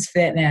 women's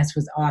fitness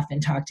was often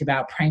talked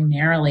about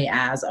primarily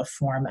as a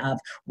form of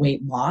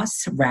weight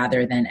loss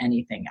rather than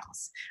anything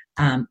else.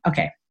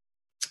 Okay,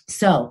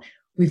 so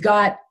we've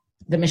got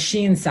the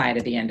machine side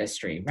of the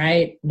industry,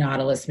 right?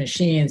 Nautilus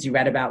machines, you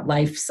read about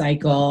Life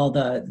Cycle,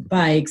 the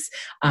bikes,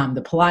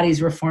 the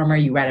Pilates reformer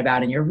you read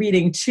about in your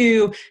reading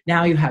too.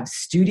 Now you have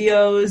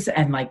studios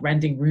and like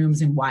renting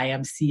rooms in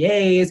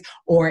YMCAs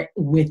or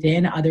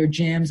within other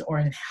gyms or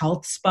in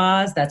health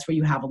spas. That's where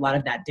you have a lot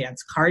of that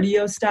dance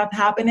cardio stuff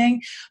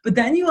happening. But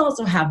then you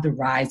also have the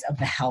rise of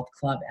the health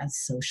club as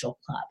social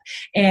club.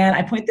 And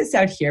I point this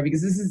out here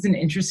because this is an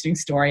interesting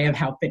story of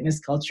how fitness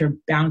culture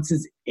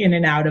bounces in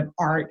and out of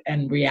art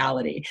and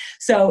reality.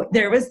 So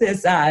there was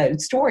this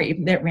story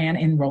that ran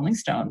in Rolling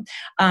Stone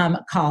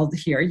called,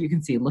 here you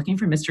can see, Looking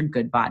for Mr.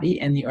 Goodbody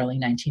in the early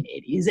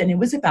 1980s. And it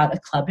was about a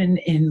club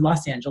in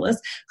Los Angeles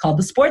called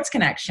the Sports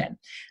Connection.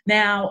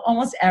 Now,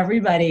 almost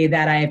everybody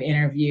that I have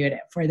interviewed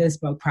for this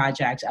book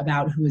project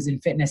about who was in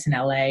fitness in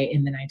LA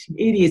in the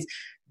 1980s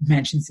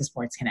mentions the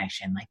Sports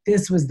Connection. Like,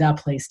 this was the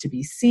place to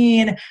be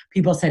seen.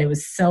 People said it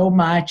was so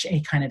much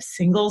a kind of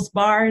singles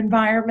bar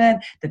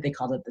environment that they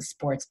called it the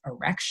Sports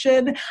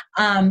Erection.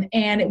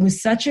 And it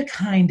was such a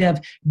kind of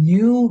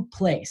new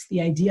place.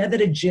 The idea that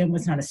a gym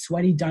was not a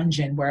sweaty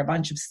dungeon where a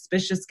bunch of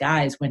suspicious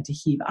guys went to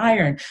heave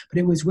iron, but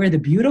it was where the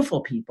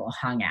beautiful people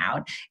hung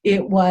out.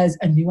 It was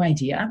a new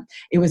idea.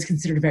 It was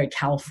considered a very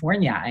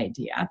California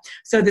idea.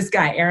 So this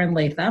guy, Aaron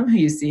Latham, who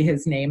you see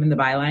his name in the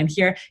byline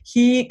here,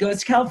 he goes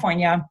to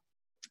California.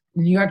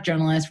 New York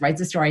journalist,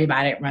 writes a story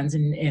about it, runs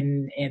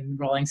in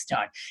Rolling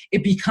Stone.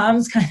 It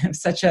becomes kind of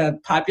such a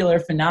popular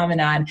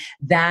phenomenon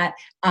that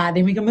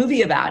they make a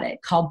movie about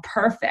it called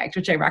Perfect,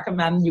 which I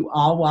recommend you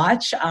all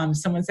watch.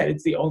 Someone said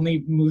it's the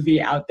only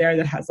movie out there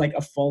that has like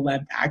a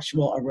full-length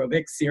actual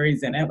aerobics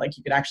series in it. Like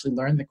you could actually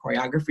learn the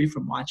choreography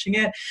from watching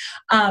it.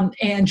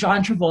 And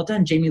John Travolta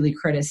and Jamie Lee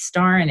Curtis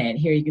star in it.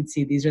 Here you can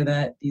see these are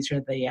the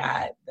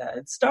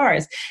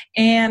stars.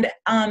 And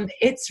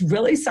it's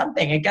really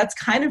something. It gets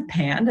kind of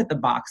panned at the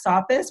box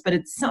office, but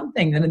it's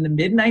something that in the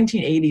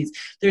mid-1980s,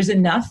 there's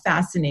enough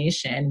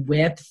fascination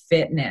with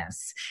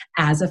fitness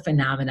as a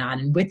phenomenon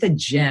and with the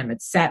gym.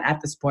 It's set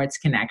at the Sports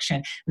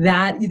Connection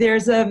that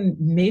there's a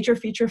major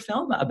feature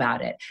film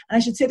about it. And I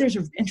should say there's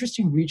an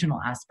interesting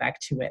regional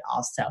aspect to it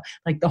also.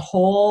 Like the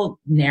whole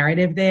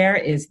narrative there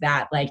is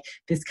that like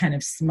this kind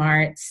of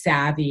smart,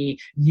 savvy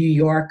New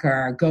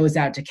Yorker goes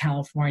out to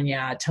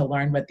California to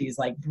learn what these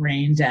like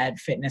brain dead,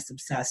 fitness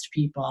obsessed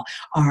people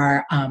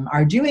are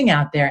doing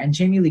out there. And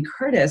Jamie Lee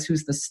Curtis,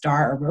 who's the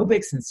star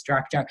aerobics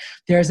instructor,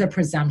 there's a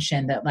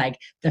presumption that like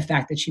the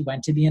fact that she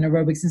went to be an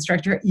aerobics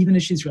instructor, even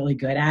if she's really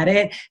good at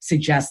it,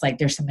 suggests like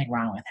there's something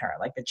wrong with her,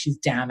 like that she's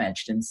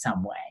damaged in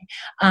some way.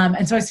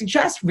 And so I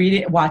suggest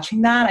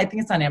watching that. I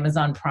think it's on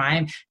Amazon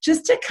Prime,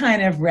 just to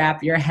kind of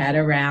wrap your head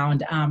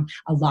around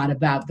a lot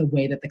about the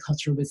way that the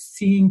culture was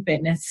seeing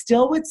fitness,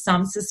 still with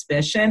some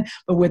suspicion,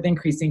 but with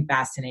increasing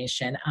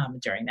fascination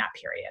during that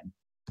period.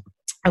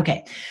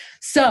 Okay,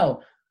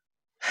 so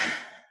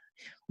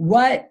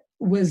what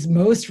was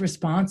most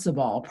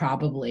responsible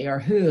probably, or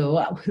who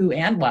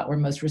and what were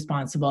most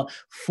responsible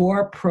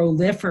for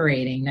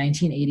proliferating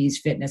 1980s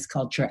fitness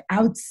culture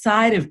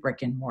outside of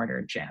brick and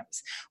mortar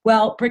gyms?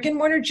 Well, brick and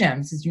mortar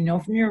gyms, as you know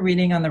from your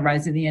reading on the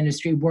rise of the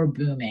industry, were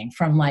booming.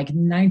 From like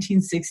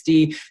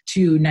 1960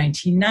 to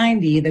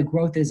 1990, the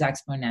growth is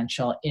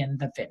exponential in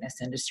the fitness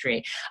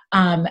industry.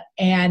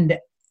 And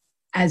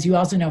as you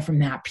also know from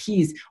that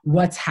piece,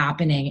 what's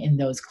happening in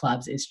those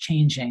clubs is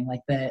changing. Like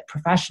the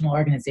professional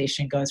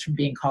organization goes from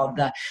being called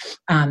the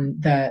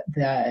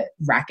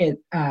Racket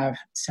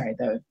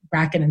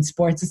and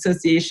Sports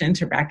Association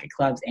to Racket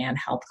Clubs and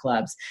Health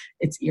Clubs.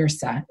 It's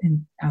IRSA,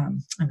 and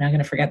I'm not going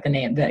to forget the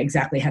name,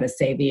 exactly how to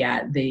say the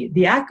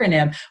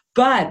acronym.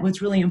 But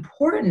what's really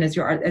important, as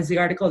the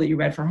article that you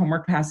read for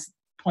Homework Pass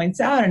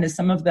points out, and as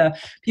some of the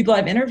people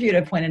I've interviewed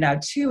have pointed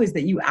out too, is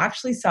that you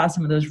actually saw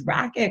some of those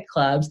racket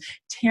clubs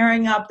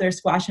tearing up their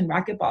squash and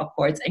racquetball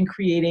courts and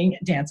creating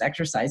dance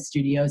exercise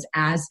studios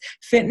as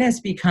fitness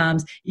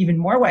becomes even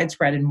more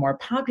widespread and more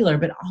popular,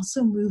 but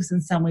also moves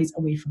in some ways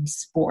away from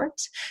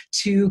sport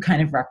to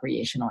kind of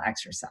recreational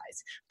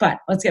exercise. But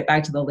let's get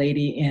back to the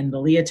lady in the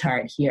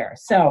leotard here.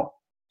 So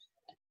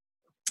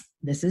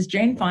this is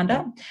Jane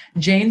Fonda.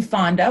 Jane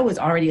Fonda was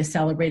already a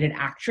celebrated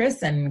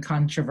actress and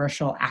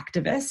controversial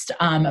activist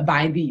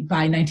by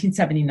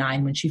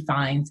 1979 when she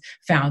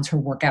founds her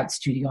workout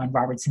studio on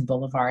Robertson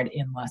Boulevard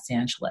in Los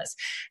Angeles.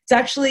 It's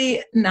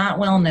actually not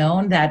well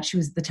known that she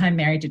was at the time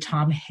married to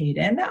Tom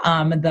Hayden,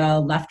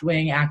 the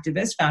left-wing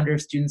activist, founder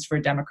of Students for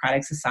a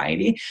Democratic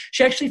Society.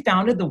 She actually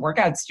founded the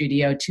workout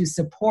studio to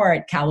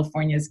support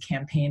California's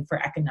Campaign for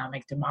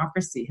Economic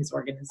Democracy, his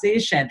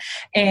organization.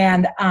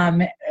 And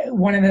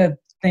one of the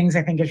things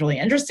I think is really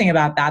interesting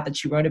about that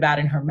she wrote about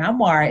in her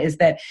memoir is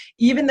that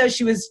even though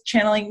she was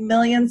channeling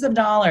millions of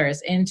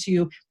dollars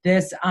into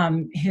this,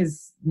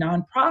 his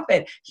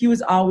nonprofit, he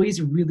was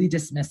always really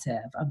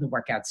dismissive of the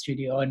workout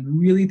studio and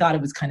really thought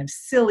it was kind of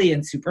silly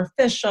and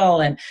superficial.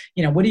 And,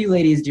 what are you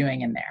ladies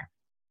doing in there?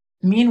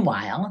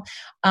 Meanwhile,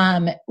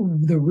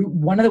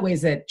 one of the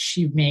ways that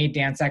she made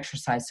dance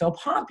exercise so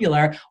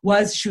popular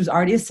was she was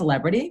already a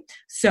celebrity,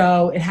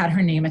 so it had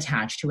her name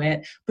attached to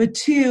it. But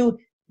two,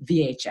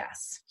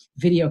 VHS.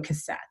 Video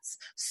cassettes.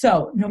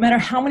 So no matter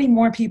how many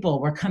more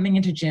people were coming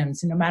into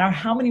gyms, and no matter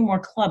how many more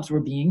clubs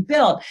were being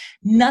built,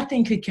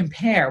 nothing could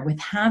compare with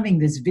having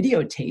this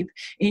videotape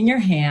in your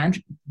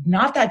hand.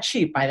 Not that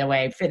cheap, by the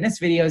way. Fitness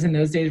videos in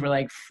those days were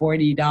like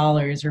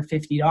 $40 or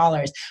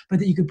 $50, but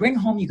that you could bring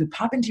home, you could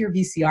pop into your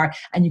VCR,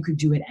 and you could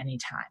do it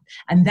anytime.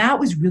 And that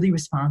was really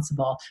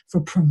responsible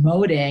for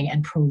promoting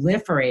and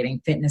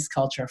proliferating fitness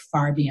culture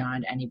far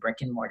beyond any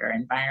brick and mortar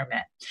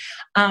environment.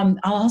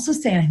 I'll also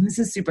say, and I think this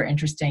is super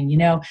interesting,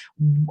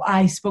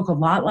 I spoke a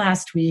lot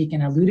last week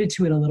and alluded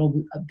to it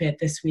a bit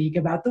this week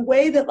about the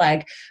way that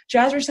like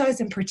jazzercise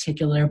in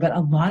particular, but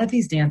a lot of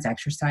these dance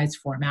exercise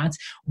formats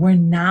were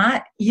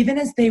not, even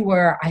as they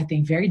were, I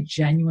think, very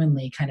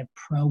genuinely kind of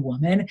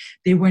pro-woman,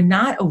 they were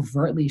not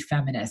overtly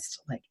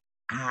feminist, like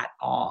at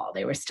all.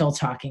 They were still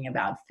talking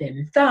about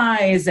thin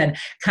thighs and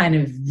kind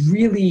of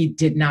really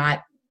did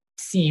not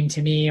seem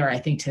to me, or I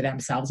think to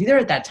themselves either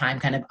at that time,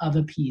 kind of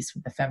a piece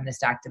with the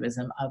feminist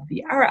activism of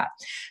the era.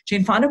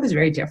 Jane Fonda was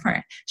very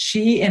different.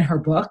 She, in her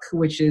book,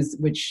 which was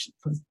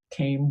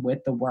came with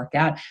the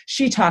workout.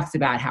 She talks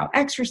about how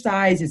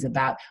exercise is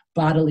about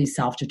bodily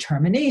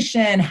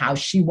self-determination, how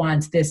she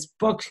wants this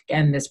book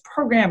and this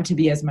program to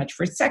be as much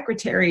for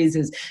secretaries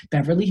as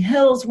Beverly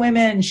Hills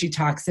women. She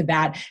has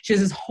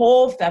this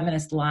whole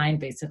feminist line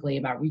basically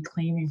about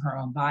reclaiming her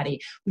own body,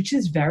 which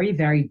is very,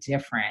 very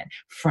different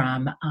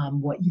from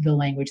the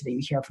language that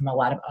you hear from a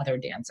lot of other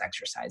dance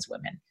exercise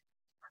women.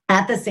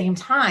 At the same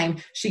time,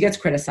 she gets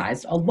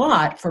criticized a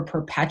lot for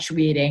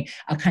perpetuating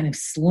a kind of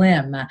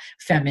slim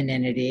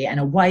femininity and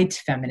a white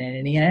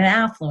femininity and an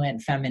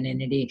affluent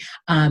femininity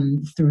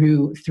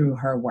through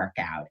her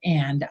workout.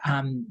 And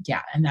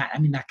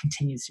that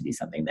continues to be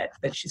something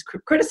that she's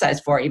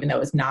criticized for, even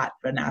though it's not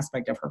an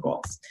aspect of her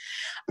goals.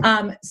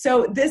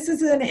 So this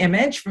is an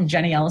image from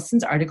Jenny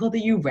Ellison's article that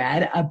you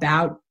read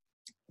about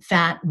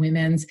fat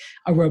women's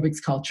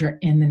aerobics culture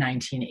in the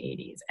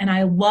 1980s. And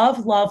I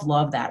love, love,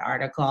 love that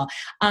article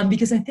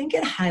because I think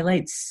it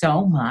highlights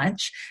so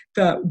much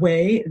the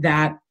way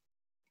that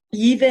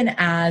even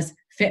as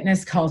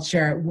fitness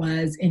culture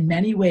was in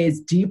many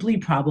ways deeply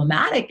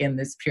problematic in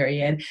this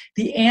period,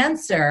 the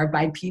answer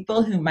by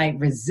people who might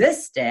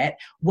resist it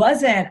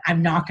wasn't,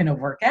 I'm not going to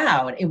work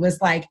out. It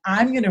was like,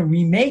 I'm going to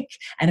remake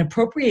and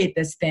appropriate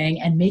this thing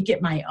and make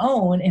it my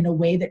own in a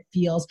way that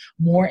feels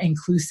more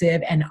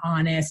inclusive and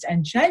honest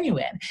and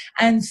genuine.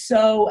 And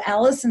so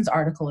Ellison's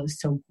article is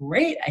so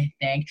great, I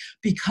think,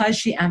 because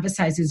she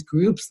emphasizes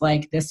groups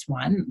like this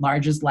one,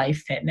 Large as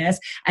Life Fitness,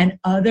 and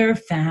other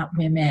fat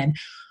women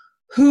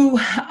who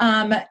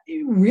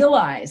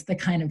realize the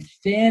kind of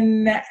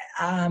thin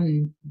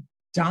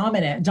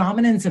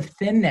dominance of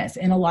thinness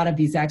in a lot of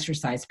these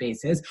exercise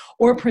spaces,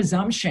 or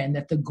presumption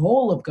that the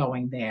goal of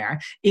going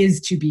there is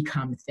to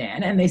become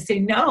thin. And they say,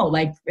 no,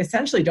 like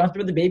essentially don't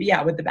throw the baby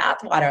out with the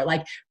bathwater.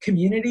 Like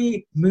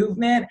community,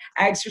 movement,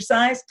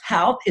 exercise,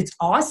 health, it's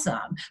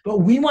awesome. But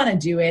we want to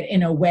do it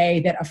in a way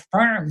that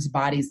affirms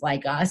bodies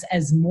like us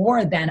as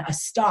more than a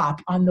stop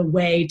on the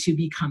way to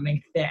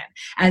becoming thin,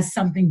 as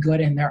something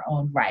good in their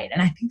own right.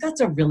 And I think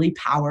that's a really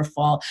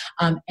powerful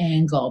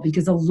angle,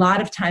 because a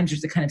lot of times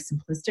there's a kind of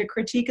simplistic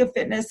critique of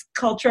fitness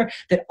culture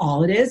that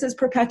all it is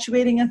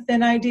perpetuating a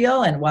thin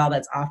ideal. And while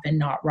that's often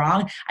not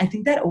wrong, I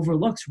think that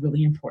overlooks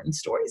really important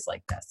stories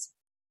like this.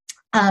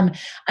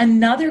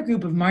 Another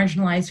group of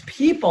marginalized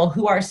people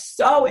who are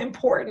so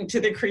important to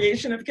the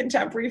creation of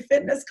contemporary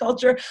fitness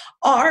culture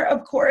are,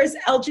 of course,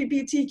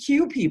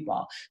 LGBTQ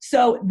people.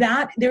 So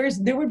that there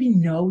would be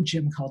no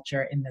gym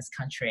culture in this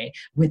country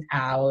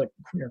without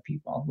queer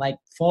people, like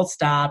full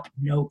stop,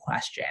 no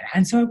question.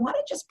 And so I want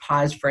to just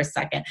pause for a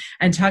second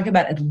and talk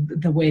about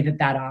the way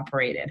that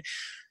operated.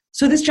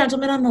 So this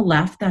gentleman on the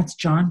left, that's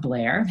John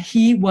Blair.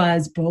 He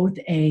was both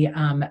a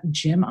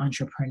gym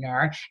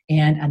entrepreneur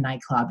and a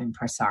nightclub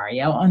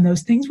impresario, and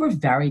those things were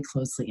very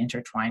closely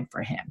intertwined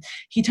for him.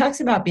 He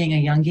talks about being a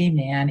young gay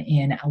man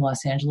in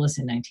Los Angeles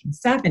in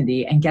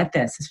 1970, and get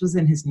this was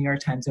in his New York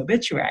Times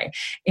obituary,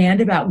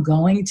 and about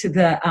going to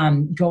the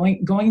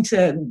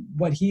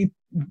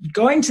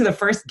going to the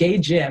first gay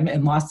gym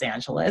in Los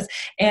Angeles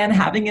and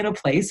having it a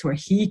place where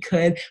he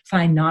could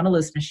find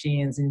Nautilus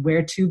machines and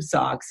wear tube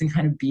socks and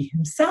kind of be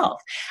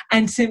himself.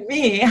 And to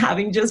me,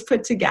 having just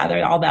put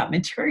together all that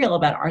material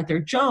about Arthur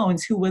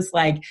Jones, who was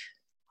like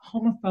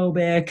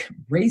homophobic,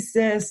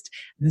 racist,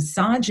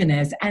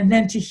 misogynist, and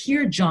then to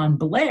hear John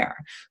Blair,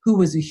 who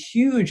was a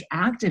huge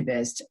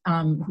activist,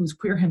 who's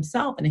queer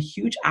himself and a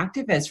huge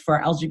activist for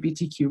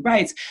LGBTQ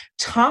rights,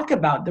 talk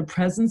about the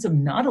presence of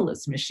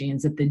Nautilus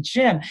machines at the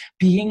gym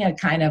being a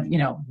kind of,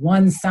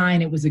 one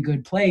sign it was a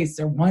good place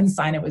or one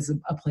sign it was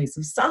a place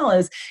of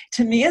solace,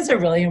 to me is a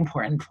really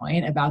important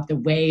point about the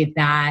way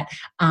that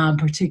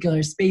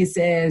particular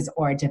spaces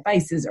or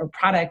devices or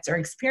products or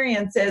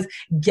experiences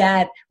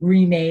get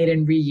remade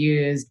and reused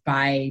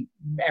by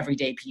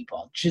everyday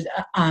people.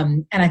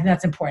 And I think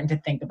that's important to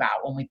think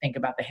about when we think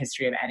about the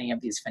history of any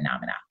of these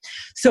phenomena.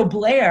 So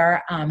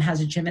Blair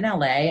has a gym in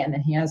LA, and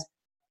then he has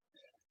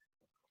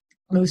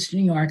goes to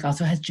New York,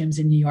 also has gyms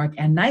in New York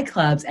and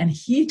nightclubs. And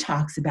he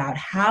talks about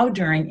how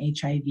during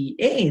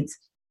HIV/AIDS,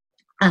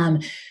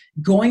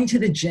 going to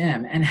the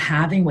gym and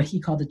having what he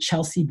called a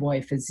Chelsea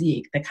boy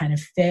physique, the kind of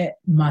fit,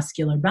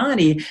 muscular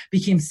body,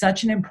 became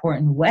such an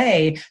important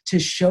way to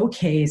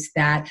showcase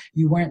that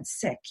you weren't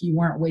sick, you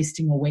weren't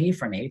wasting away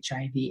from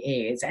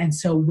HIV/AIDS. And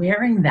so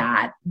wearing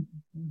that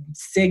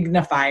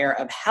signifier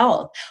of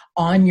health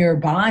on your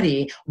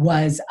body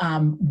was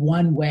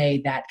one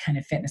way that kind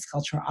of fitness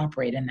culture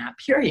operated in that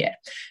period.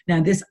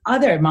 Now, this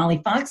other Molly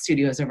Fox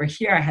Studios over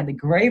here, I had the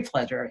great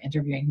pleasure of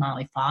interviewing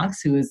Molly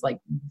Fox, who is like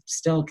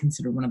still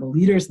considered one of the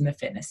leaders in the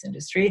fitness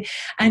industry.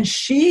 And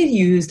she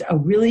used a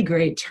really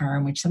great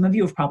term, which some of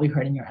you have probably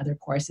heard in your other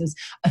courses,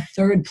 a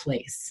third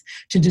place,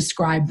 to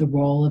describe the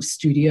role of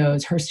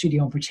studios, her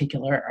studio in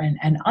particular,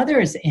 and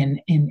others in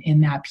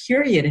that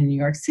period in New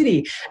York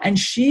City. And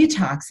she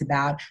talks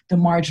about the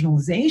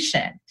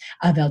marginalization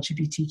of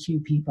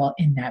LGBTQ people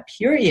in that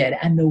period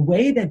and the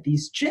way that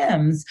these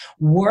gyms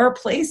were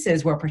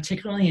places where,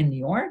 particularly in New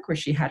York, where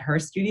she had her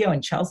studio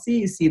in Chelsea,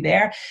 you see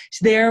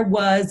there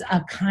was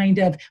a kind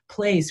of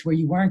place where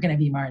you weren't going to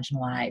be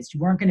marginalized, you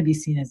weren't going to be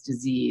seen as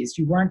diseased,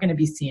 you weren't going to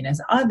be seen as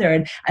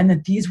othered, and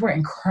that these were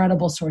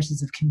incredible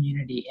sources of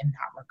community in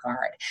that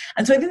regard.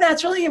 And so I think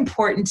that's really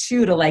important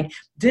too, to like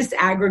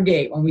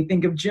disaggregate when we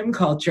think of gym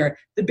culture,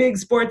 the big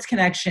sports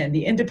connection,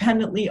 the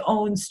independently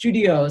owned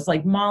studios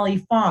like Molly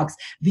Fox,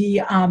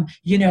 the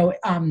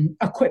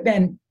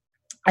equipment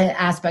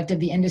aspect of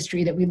the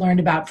industry that we learned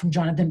about from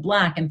Jonathan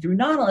Black and through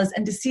Nautilus,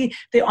 and to see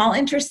they all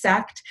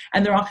intersect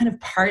and they're all kind of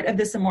part of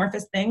this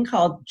amorphous thing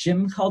called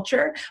gym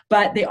culture,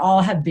 but they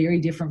all have very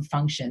different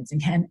functions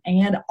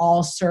and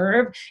all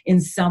serve in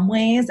some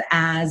ways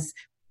as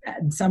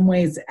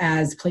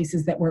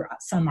places that were,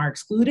 some are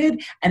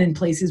excluded, and in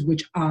places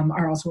which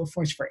are also a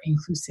force for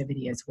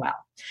inclusivity as well.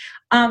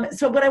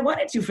 So what I want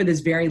to do for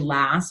this very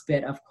last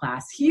bit of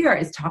class here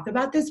is talk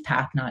about this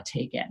path not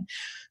taken.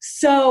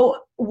 So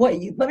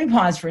let me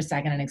pause for a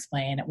second and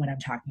explain what I'm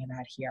talking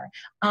about here.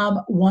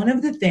 One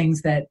of the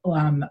things that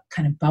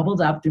kind of bubbled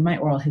up through my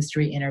oral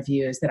history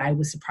interviews that I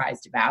was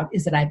surprised about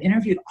is that I've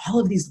interviewed all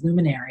of these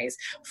luminaries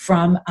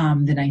from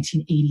the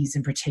 1980s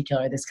in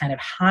particular, this kind of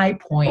high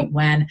point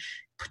when,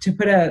 to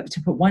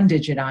put one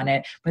digit on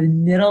it, by the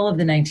middle of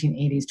the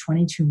 1980s,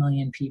 22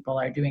 million people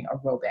are doing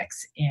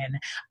aerobics in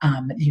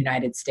the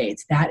United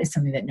States. That is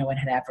something that no one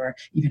had ever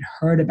even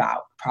heard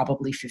about,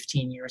 probably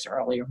 15 years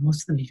earlier,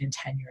 most of them even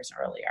 10 years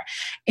earlier.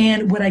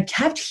 And what I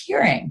kept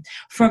hearing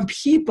from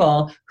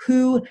people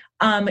who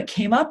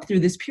came up through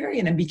this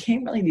period and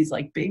became really these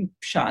like big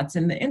shots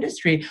in the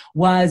industry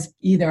was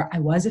either I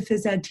was a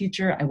phys ed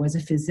teacher, I was a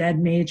phys ed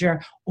major,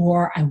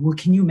 or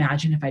can you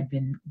imagine if I'd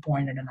been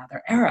born in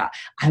another era?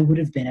 I would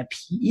have been a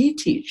PE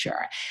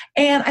teacher.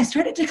 And I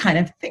started to kind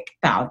of think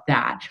about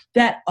that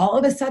all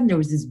of a sudden there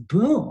was this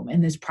boom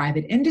in this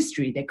private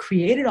industry that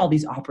created all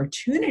these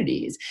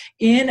opportunities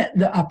in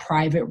a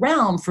private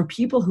realm for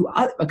people who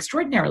are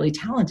extraordinarily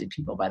talented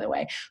people, by the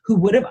way, who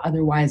would have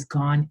otherwise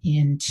gone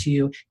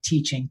into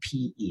teaching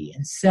PE.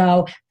 And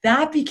so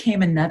that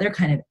became another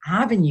kind of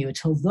avenue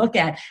to look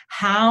at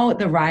how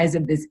the rise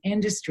of this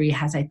industry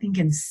has, I think,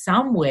 in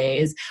some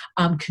ways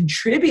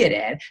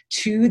contributed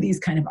to these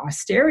kind of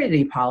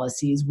austerity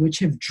policies, which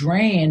have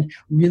drained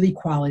really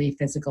quality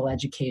physical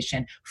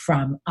education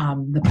from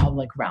the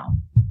public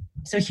realm.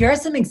 So here are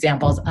some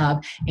examples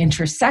of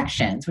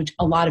intersections, which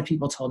a lot of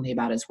people told me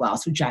about as well.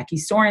 So Jackie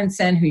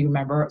Sorensen, who you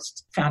remember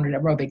founded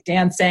Aerobic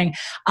Dancing,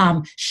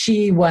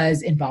 she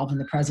was involved in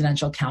the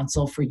Presidential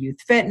Council for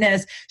Youth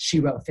Fitness. She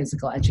wrote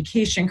physical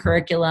education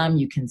curriculum.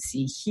 You can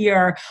see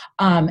here.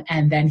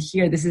 And then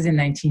here, this is in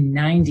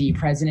 1990,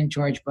 President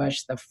George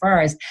Bush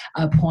I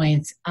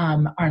appoints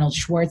Arnold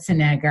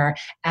Schwarzenegger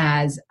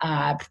as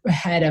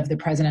head of the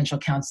Presidential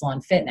Council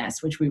on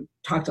Fitness, which we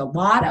talked a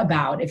lot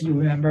about, if you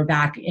remember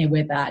back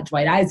with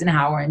Dwight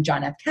Eisenhower and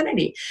John F.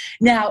 Kennedy.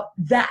 Now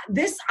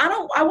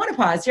I want to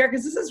pause here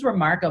because this is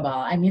remarkable.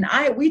 I mean,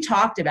 we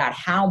talked about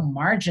how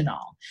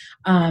marginal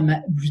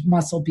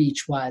Muscle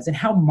Beach was and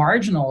how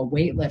marginal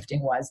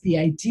weightlifting was. The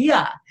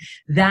idea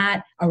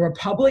that a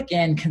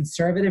Republican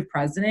conservative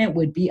president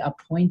would be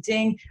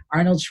appointing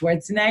Arnold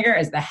Schwarzenegger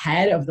as the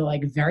head of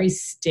the very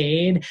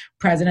staid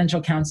Presidential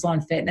Council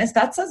on Fitness,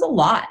 that says a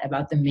lot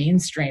about the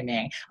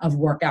mainstreaming of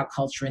workout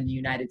culture in the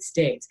United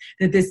States.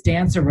 That this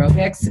dance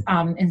aerobics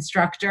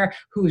instructor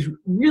who's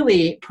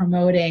really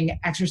promoting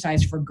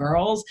exercise for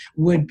girls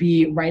would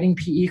be writing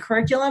PE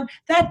curriculum,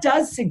 that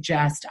does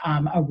suggest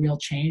a real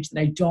change that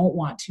I don't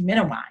want to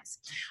minimize.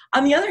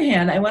 On the other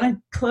hand, I want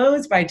to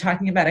close by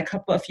talking about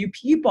a few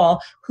people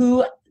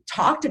who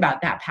talked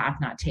about that path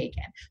not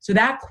taken. So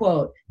that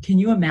quote, "Can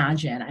you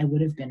imagine I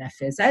would have been a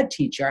phys ed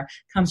teacher,"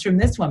 comes from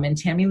this woman,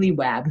 Tammy Lee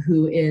Webb,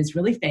 who is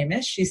really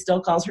famous. She still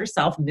calls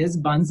herself Ms.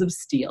 Buns of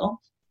Steel.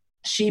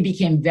 She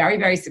became very,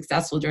 very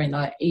successful during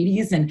the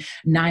 80s and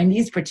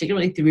 90s,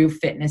 particularly through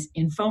fitness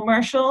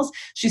infomercials.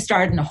 She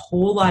starred in a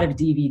whole lot of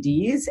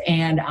DVDs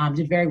and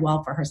did very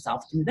well for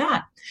herself through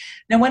that.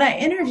 Now, when I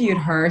interviewed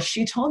her,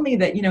 she told me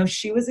that,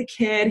 she was a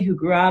kid who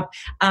grew up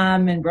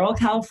in rural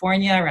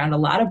California around a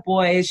lot of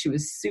boys. She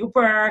was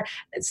super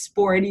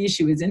sporty.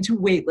 She was into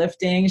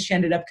weightlifting. She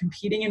ended up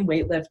competing in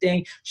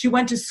weightlifting. She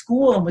went to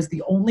school and was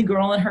the only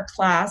girl in her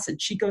class at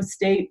Chico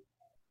State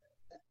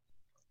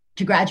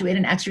to graduate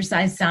in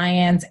exercise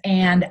science.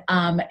 And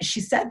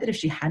she said that if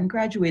she hadn't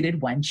graduated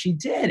when she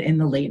did in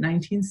the late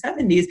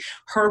 1970s,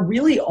 her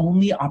really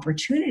only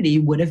opportunity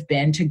would have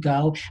been to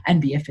go and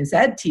be a phys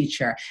ed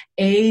teacher,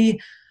 a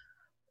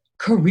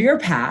career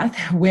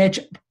path which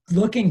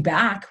looking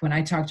back, when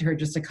I talked to her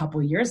just a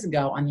couple years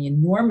ago on the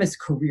enormous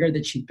career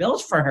that she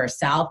built for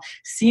herself,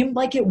 seemed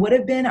like it would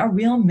have been a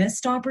real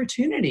missed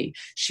opportunity.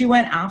 She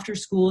went after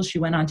school. She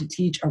went on to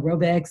teach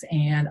aerobics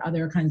and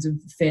other kinds of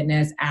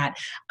fitness at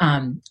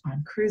on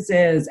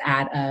cruises,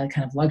 at a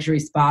kind of luxury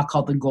spa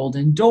called the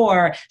Golden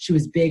Door. She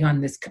was big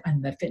on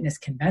the fitness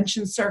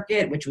convention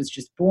circuit, which was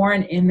just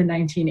born in the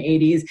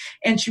 1980s.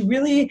 And she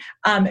really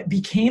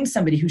became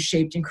somebody who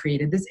shaped and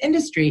created this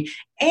industry,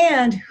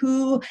 and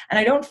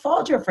I don't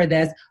fault her for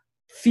this,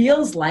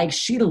 feels like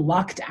she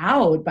lucked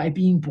out by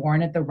being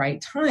born at the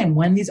right time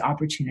when these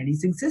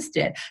opportunities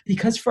existed.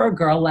 Because for a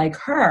girl like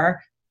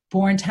her,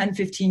 born 10,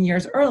 15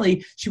 years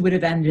early, she would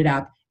have ended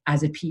up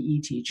as a PE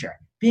teacher.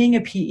 Being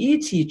a PE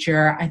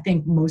teacher, I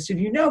think most of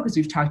you know, because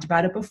we've talked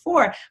about it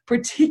before,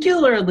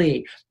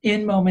 particularly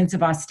in moments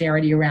of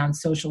austerity around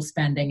social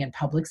spending and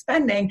public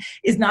spending,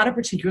 is not a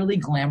particularly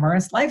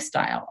glamorous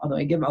lifestyle. Although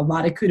I give a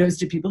lot of kudos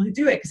to people who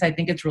do it because I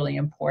think it's really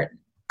important.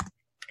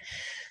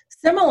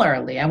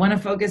 Similarly, I want to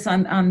focus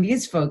on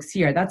these folks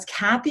here. That's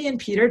Kathy and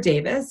Peter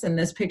Davis in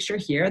this picture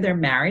here. They're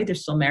married. They're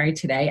still married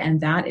today. And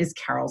that is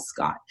Carol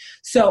Scott.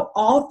 So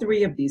all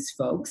three of these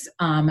folks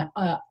have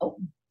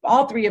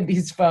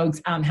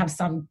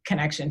some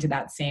connection to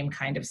that same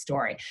kind of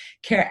story.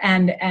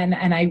 And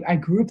I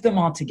group them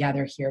all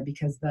together here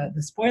because the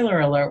spoiler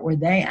alert where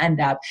they end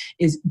up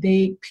is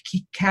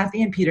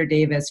Kathy and Peter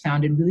Davis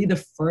founded really the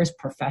first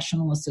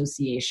professional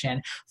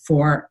association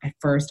for at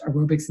first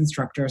aerobics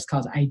instructors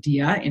called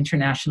IDEA,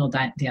 International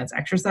Dance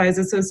Exercise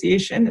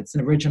Association. It's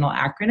an original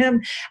acronym.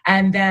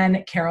 And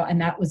then Carol,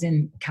 and that was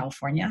in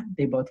California.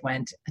 They both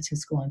went to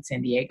school in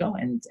San Diego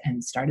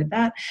and started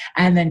that.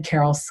 And then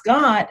Carol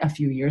Scott, a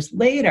few years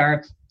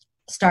later,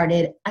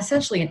 started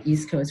essentially an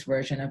East Coast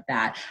version of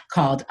that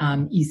called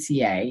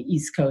ECA,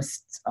 East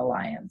Coast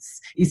Alliance,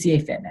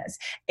 ECA Fitness.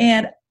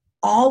 And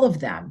all of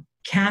them,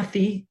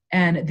 Kathy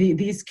and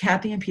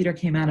Kathy and Peter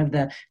came out of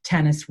the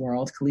tennis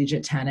world,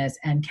 collegiate tennis,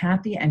 and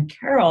Kathy and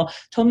Carol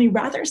told me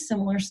rather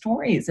similar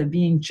stories of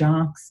being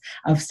jocks,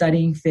 of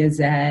studying phys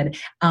ed,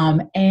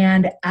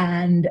 and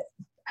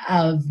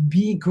of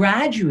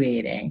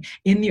graduating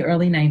in the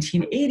early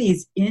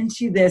 1980s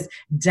into this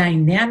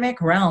dynamic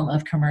realm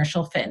of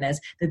commercial fitness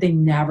that they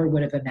never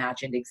would have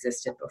imagined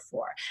existed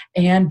before.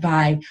 And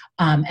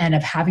and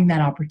of having that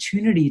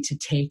opportunity to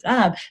take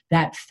up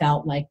that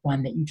felt like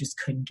one that you just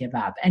couldn't give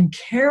up. And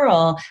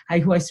Carol,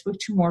 who I spoke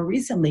to more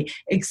recently,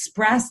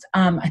 expressed,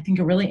 I think,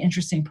 a really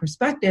interesting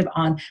perspective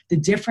on the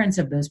difference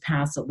of those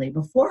paths that lay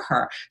before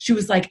her. She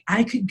was like,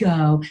 I could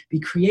go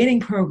be creating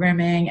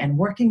programming and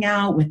working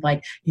out with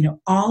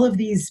all of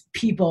these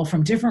people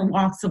from different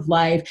walks of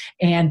life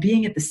and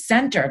being at the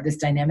center of this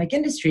dynamic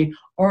industry,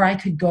 or I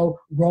could go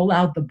roll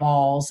out the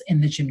balls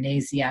in the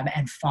gymnasium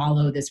and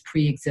follow this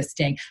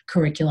pre-existing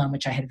curriculum,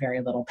 which I had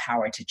very little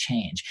power to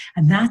change.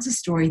 And that's a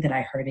story that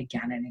I heard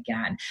again and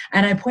again.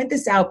 And I point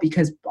this out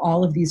because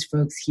all of these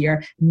folks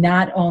here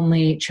not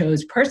only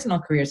chose personal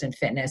careers in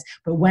fitness,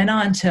 but went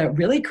on to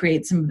really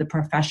create some of the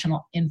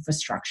professional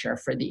infrastructure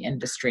for the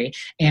industry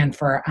and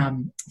for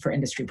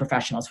industry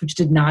professionals, which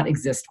did not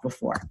exist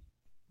before.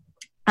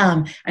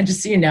 And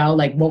just so you know,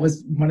 what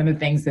was one of the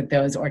things that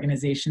those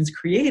organizations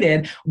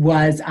created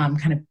was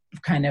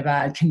kind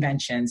of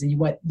conventions, and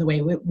the way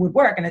it would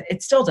work, and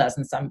it still does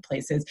in some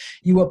places.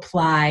 You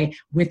apply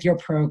with your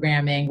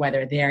programming,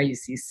 whether there you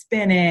see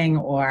spinning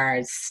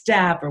or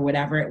step or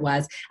whatever it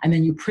was, and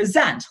then you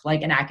present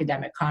like an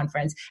academic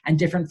conference, and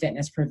different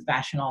fitness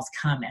professionals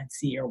come and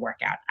see your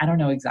workout. I don't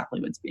know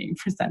exactly what's being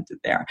presented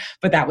there,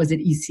 but that was at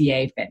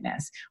ECA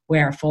Fitness,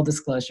 where, full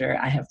disclosure,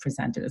 I have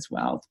presented as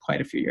well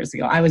quite a few years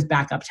ago. I was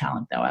backup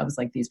talent though. I was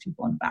like these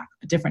people in the back,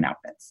 but different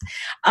outfits.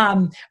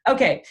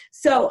 Okay,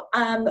 so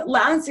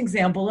last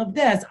example of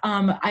this,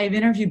 I've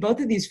interviewed both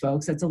of these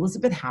folks. It's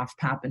Elizabeth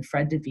Halfpap and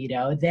Fred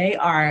DeVito. They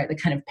are the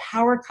kind of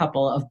power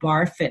couple of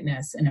bar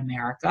fitness in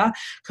America,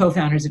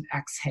 co-founders of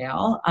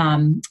Exhale.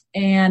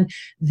 And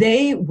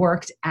they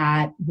worked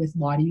with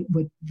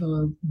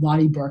the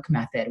Lottie Burke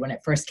method when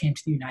it first came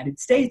to the United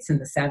States in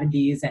the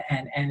 70s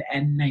and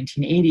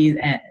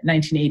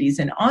 1980s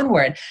and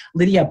onward.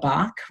 Lydia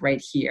Bach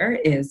right here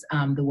is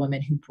the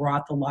woman who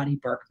brought the Lottie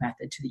Burke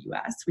method to the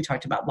US. We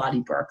talked about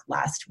Lottie Burke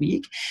last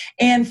week.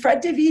 And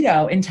Fred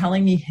DeVito, in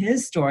telling me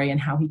his story and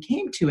how he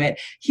came to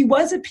it, he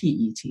was a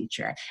PE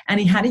teacher and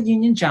he had a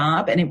union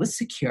job and it was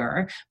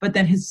secure. But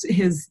then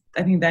his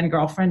I think then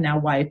girlfriend, now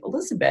wife,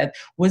 Elizabeth,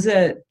 was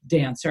a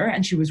dancer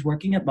and she was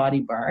working at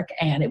Lottie Burke.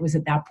 And it was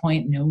at that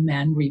point, no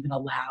men were even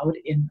allowed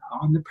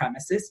on the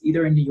premises,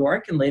 either in New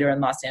York and later in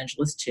Los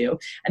Angeles too.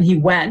 And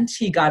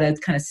he got a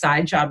kind of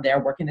side job there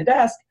working the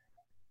desk.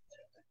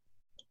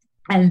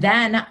 And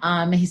then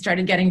he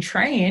started getting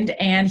trained,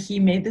 and he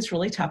made this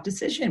really tough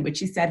decision, which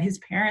he said his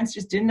parents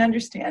just didn't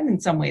understand in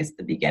some ways at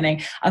the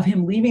beginning, of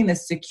him leaving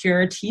this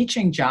secure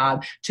teaching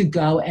job to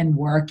go and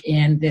work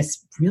in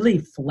this really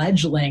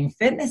fledgling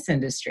fitness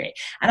industry.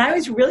 And I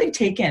was really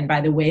taken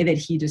by the way that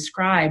he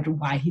described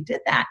why he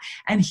did that.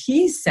 And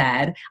he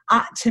said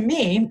to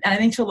me, and I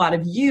think to a lot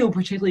of you,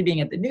 particularly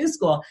being at the New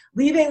School,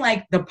 leaving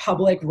like the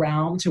public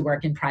realm to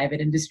work in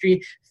private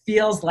industry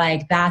feels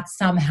like that's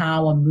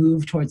somehow a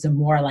move towards a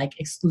more like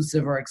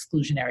exclusive or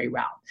exclusionary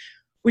realm,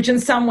 which in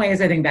some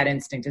ways I think that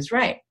instinct is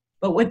right.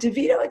 But what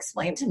DeVito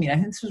explained to me, I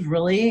think this was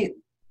really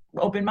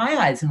opened my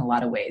eyes in a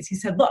lot of ways. He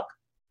said, look,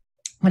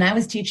 when I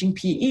was teaching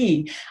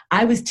PE,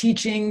 I was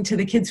teaching to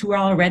the kids who were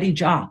already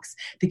jocks,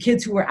 the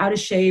kids who were out of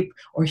shape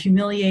or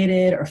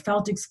humiliated or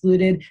felt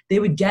excluded. They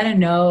would get a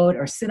note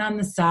or sit on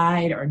the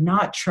side or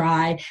not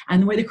try.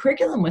 And the way the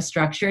curriculum was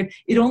structured,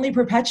 it only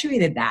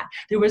perpetuated that.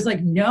 There was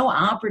like no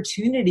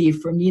opportunity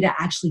for me to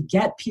actually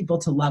get people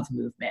to love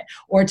movement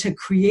or to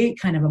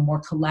create kind of a more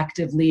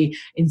collectively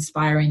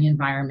inspiring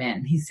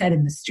environment. He said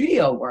in the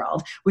studio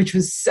world, which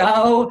was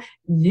so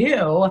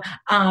new,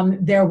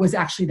 there was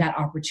actually that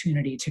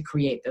opportunity to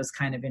create those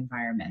kind of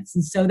environments.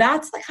 And so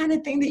that's the kind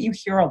of thing that you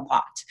hear a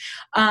lot.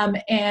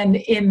 And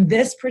in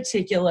this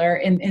particular,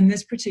 in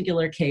this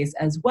particular case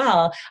as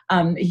well,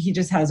 he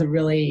just has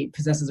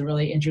possesses a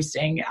really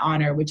interesting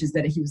honor, which is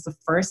that he was the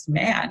first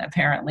man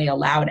apparently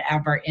allowed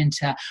ever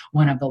into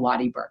one of the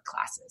Lottie Burke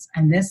classes.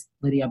 And this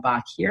Lydia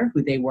Bach here,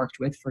 who they worked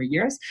with for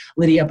years,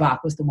 Lydia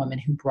Bach was the woman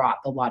who brought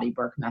the Lottie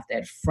Burke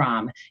method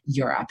from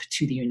Europe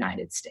to the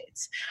United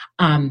States.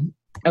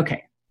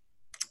 Okay.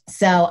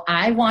 So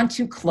I want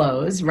to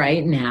close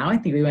right now. I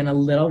think we went a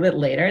little bit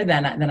later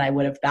than I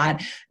would have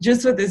thought,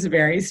 just with this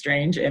very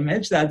strange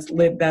image. That's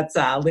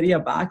Lydia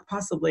Bach,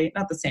 possibly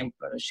not the same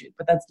photo shoot,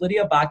 but that's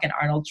Lydia Bach and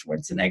Arnold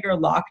Schwarzenegger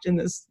locked in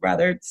this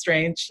rather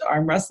strange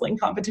arm wrestling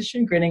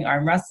competition, grinning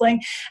arm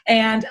wrestling.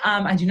 And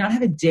I do not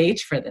have a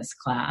date for this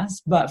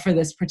class, but for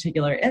this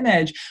particular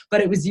image,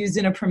 but it was used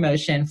in a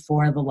promotion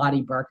for the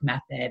Lottie Burke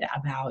method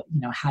about,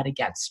 how to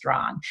get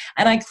strong.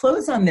 And I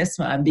close on this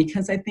one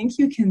because I think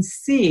you can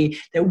see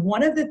that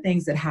one of the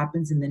things that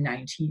happens in the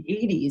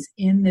 1980s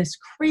in this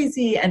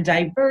crazy and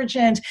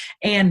divergent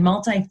and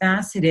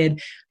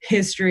multifaceted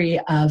history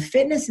of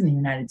fitness in the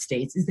United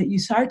States is that you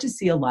start to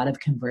see a lot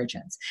of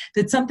convergence.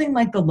 That something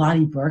like the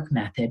Lottie Burke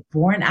method,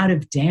 born out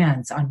of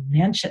dance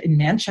in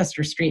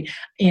Manchester Street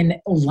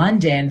in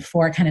London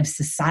for kind of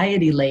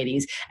society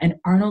ladies, and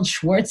Arnold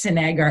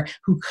Schwarzenegger,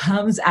 who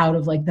comes out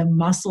of like the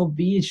Muscle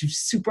Beach,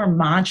 super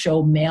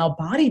macho male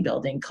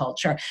bodybuilding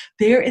culture,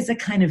 there is a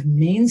kind of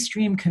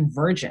mainstream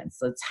convergence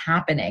that's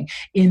happening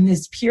in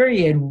this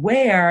period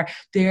where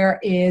there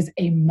is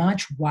a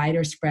much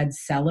wider spread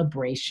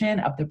celebration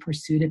of the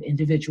pursuit of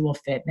individual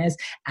fitness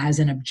as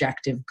an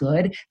objective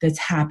good that's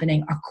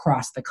happening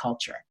across the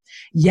culture.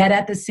 Yet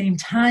at the same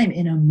time,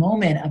 in a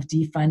moment of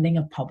defunding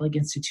of public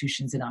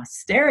institutions and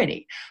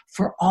austerity,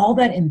 for all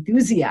that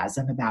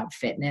enthusiasm about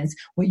fitness,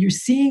 what you're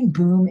seeing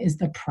boom is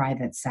the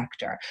private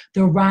sector,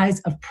 the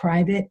rise of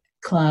private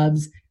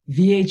clubs,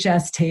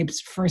 VHS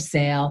tapes for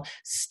sale,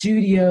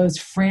 studios,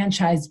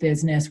 franchise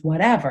business,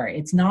 whatever.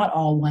 It's not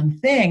all one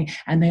thing,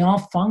 and they all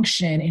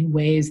function in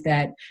ways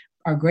that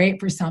are great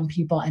for some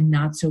people and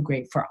not so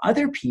great for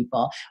other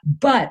people.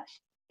 But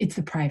it's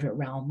the private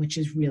realm, which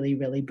is really,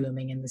 really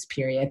booming in this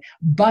period,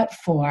 but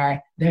for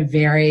the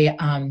very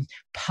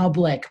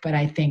public, but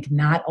I think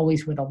not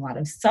always with a lot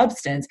of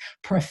substance,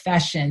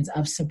 professions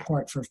of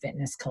support for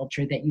fitness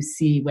culture that you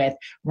see with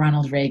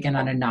Ronald Reagan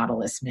on a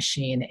Nautilus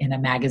machine in a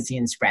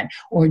magazine spread,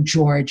 or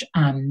George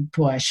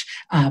Bush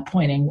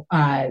pointing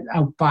a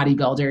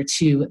bodybuilder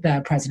to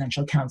the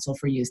Presidential Council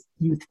for Youth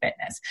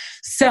Fitness.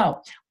 So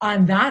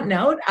on that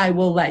note, I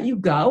will let you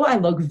go. I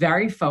look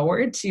very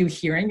forward to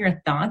hearing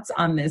your thoughts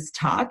on this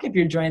talk. If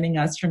you're joining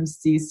us from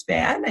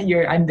C-SPAN,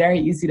 I'm very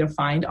easy to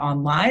find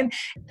online.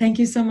 Thank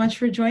you so much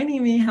for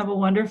joining me. Have a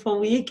wonderful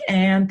week.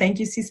 And thank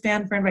you,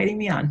 C-SPAN, for inviting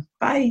me on.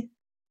 Bye.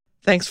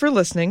 Thanks for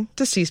listening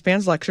to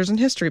C-SPAN's Lectures in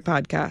History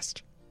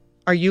podcast.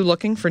 Are you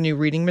looking for new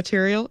reading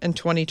material in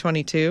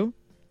 2022?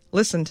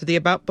 Listen to the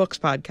About Books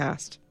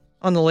podcast.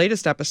 On the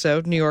latest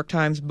episode, New York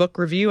Times book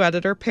review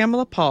editor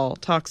Pamela Paul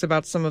talks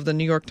about some of the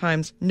New York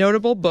Times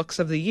notable books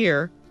of the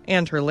year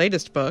and her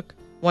latest book,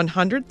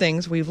 100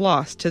 Things We've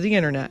Lost to the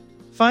Internet.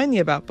 Find the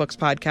About Books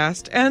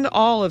podcast and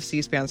all of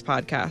C-SPAN's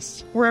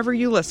podcasts wherever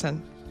you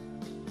listen.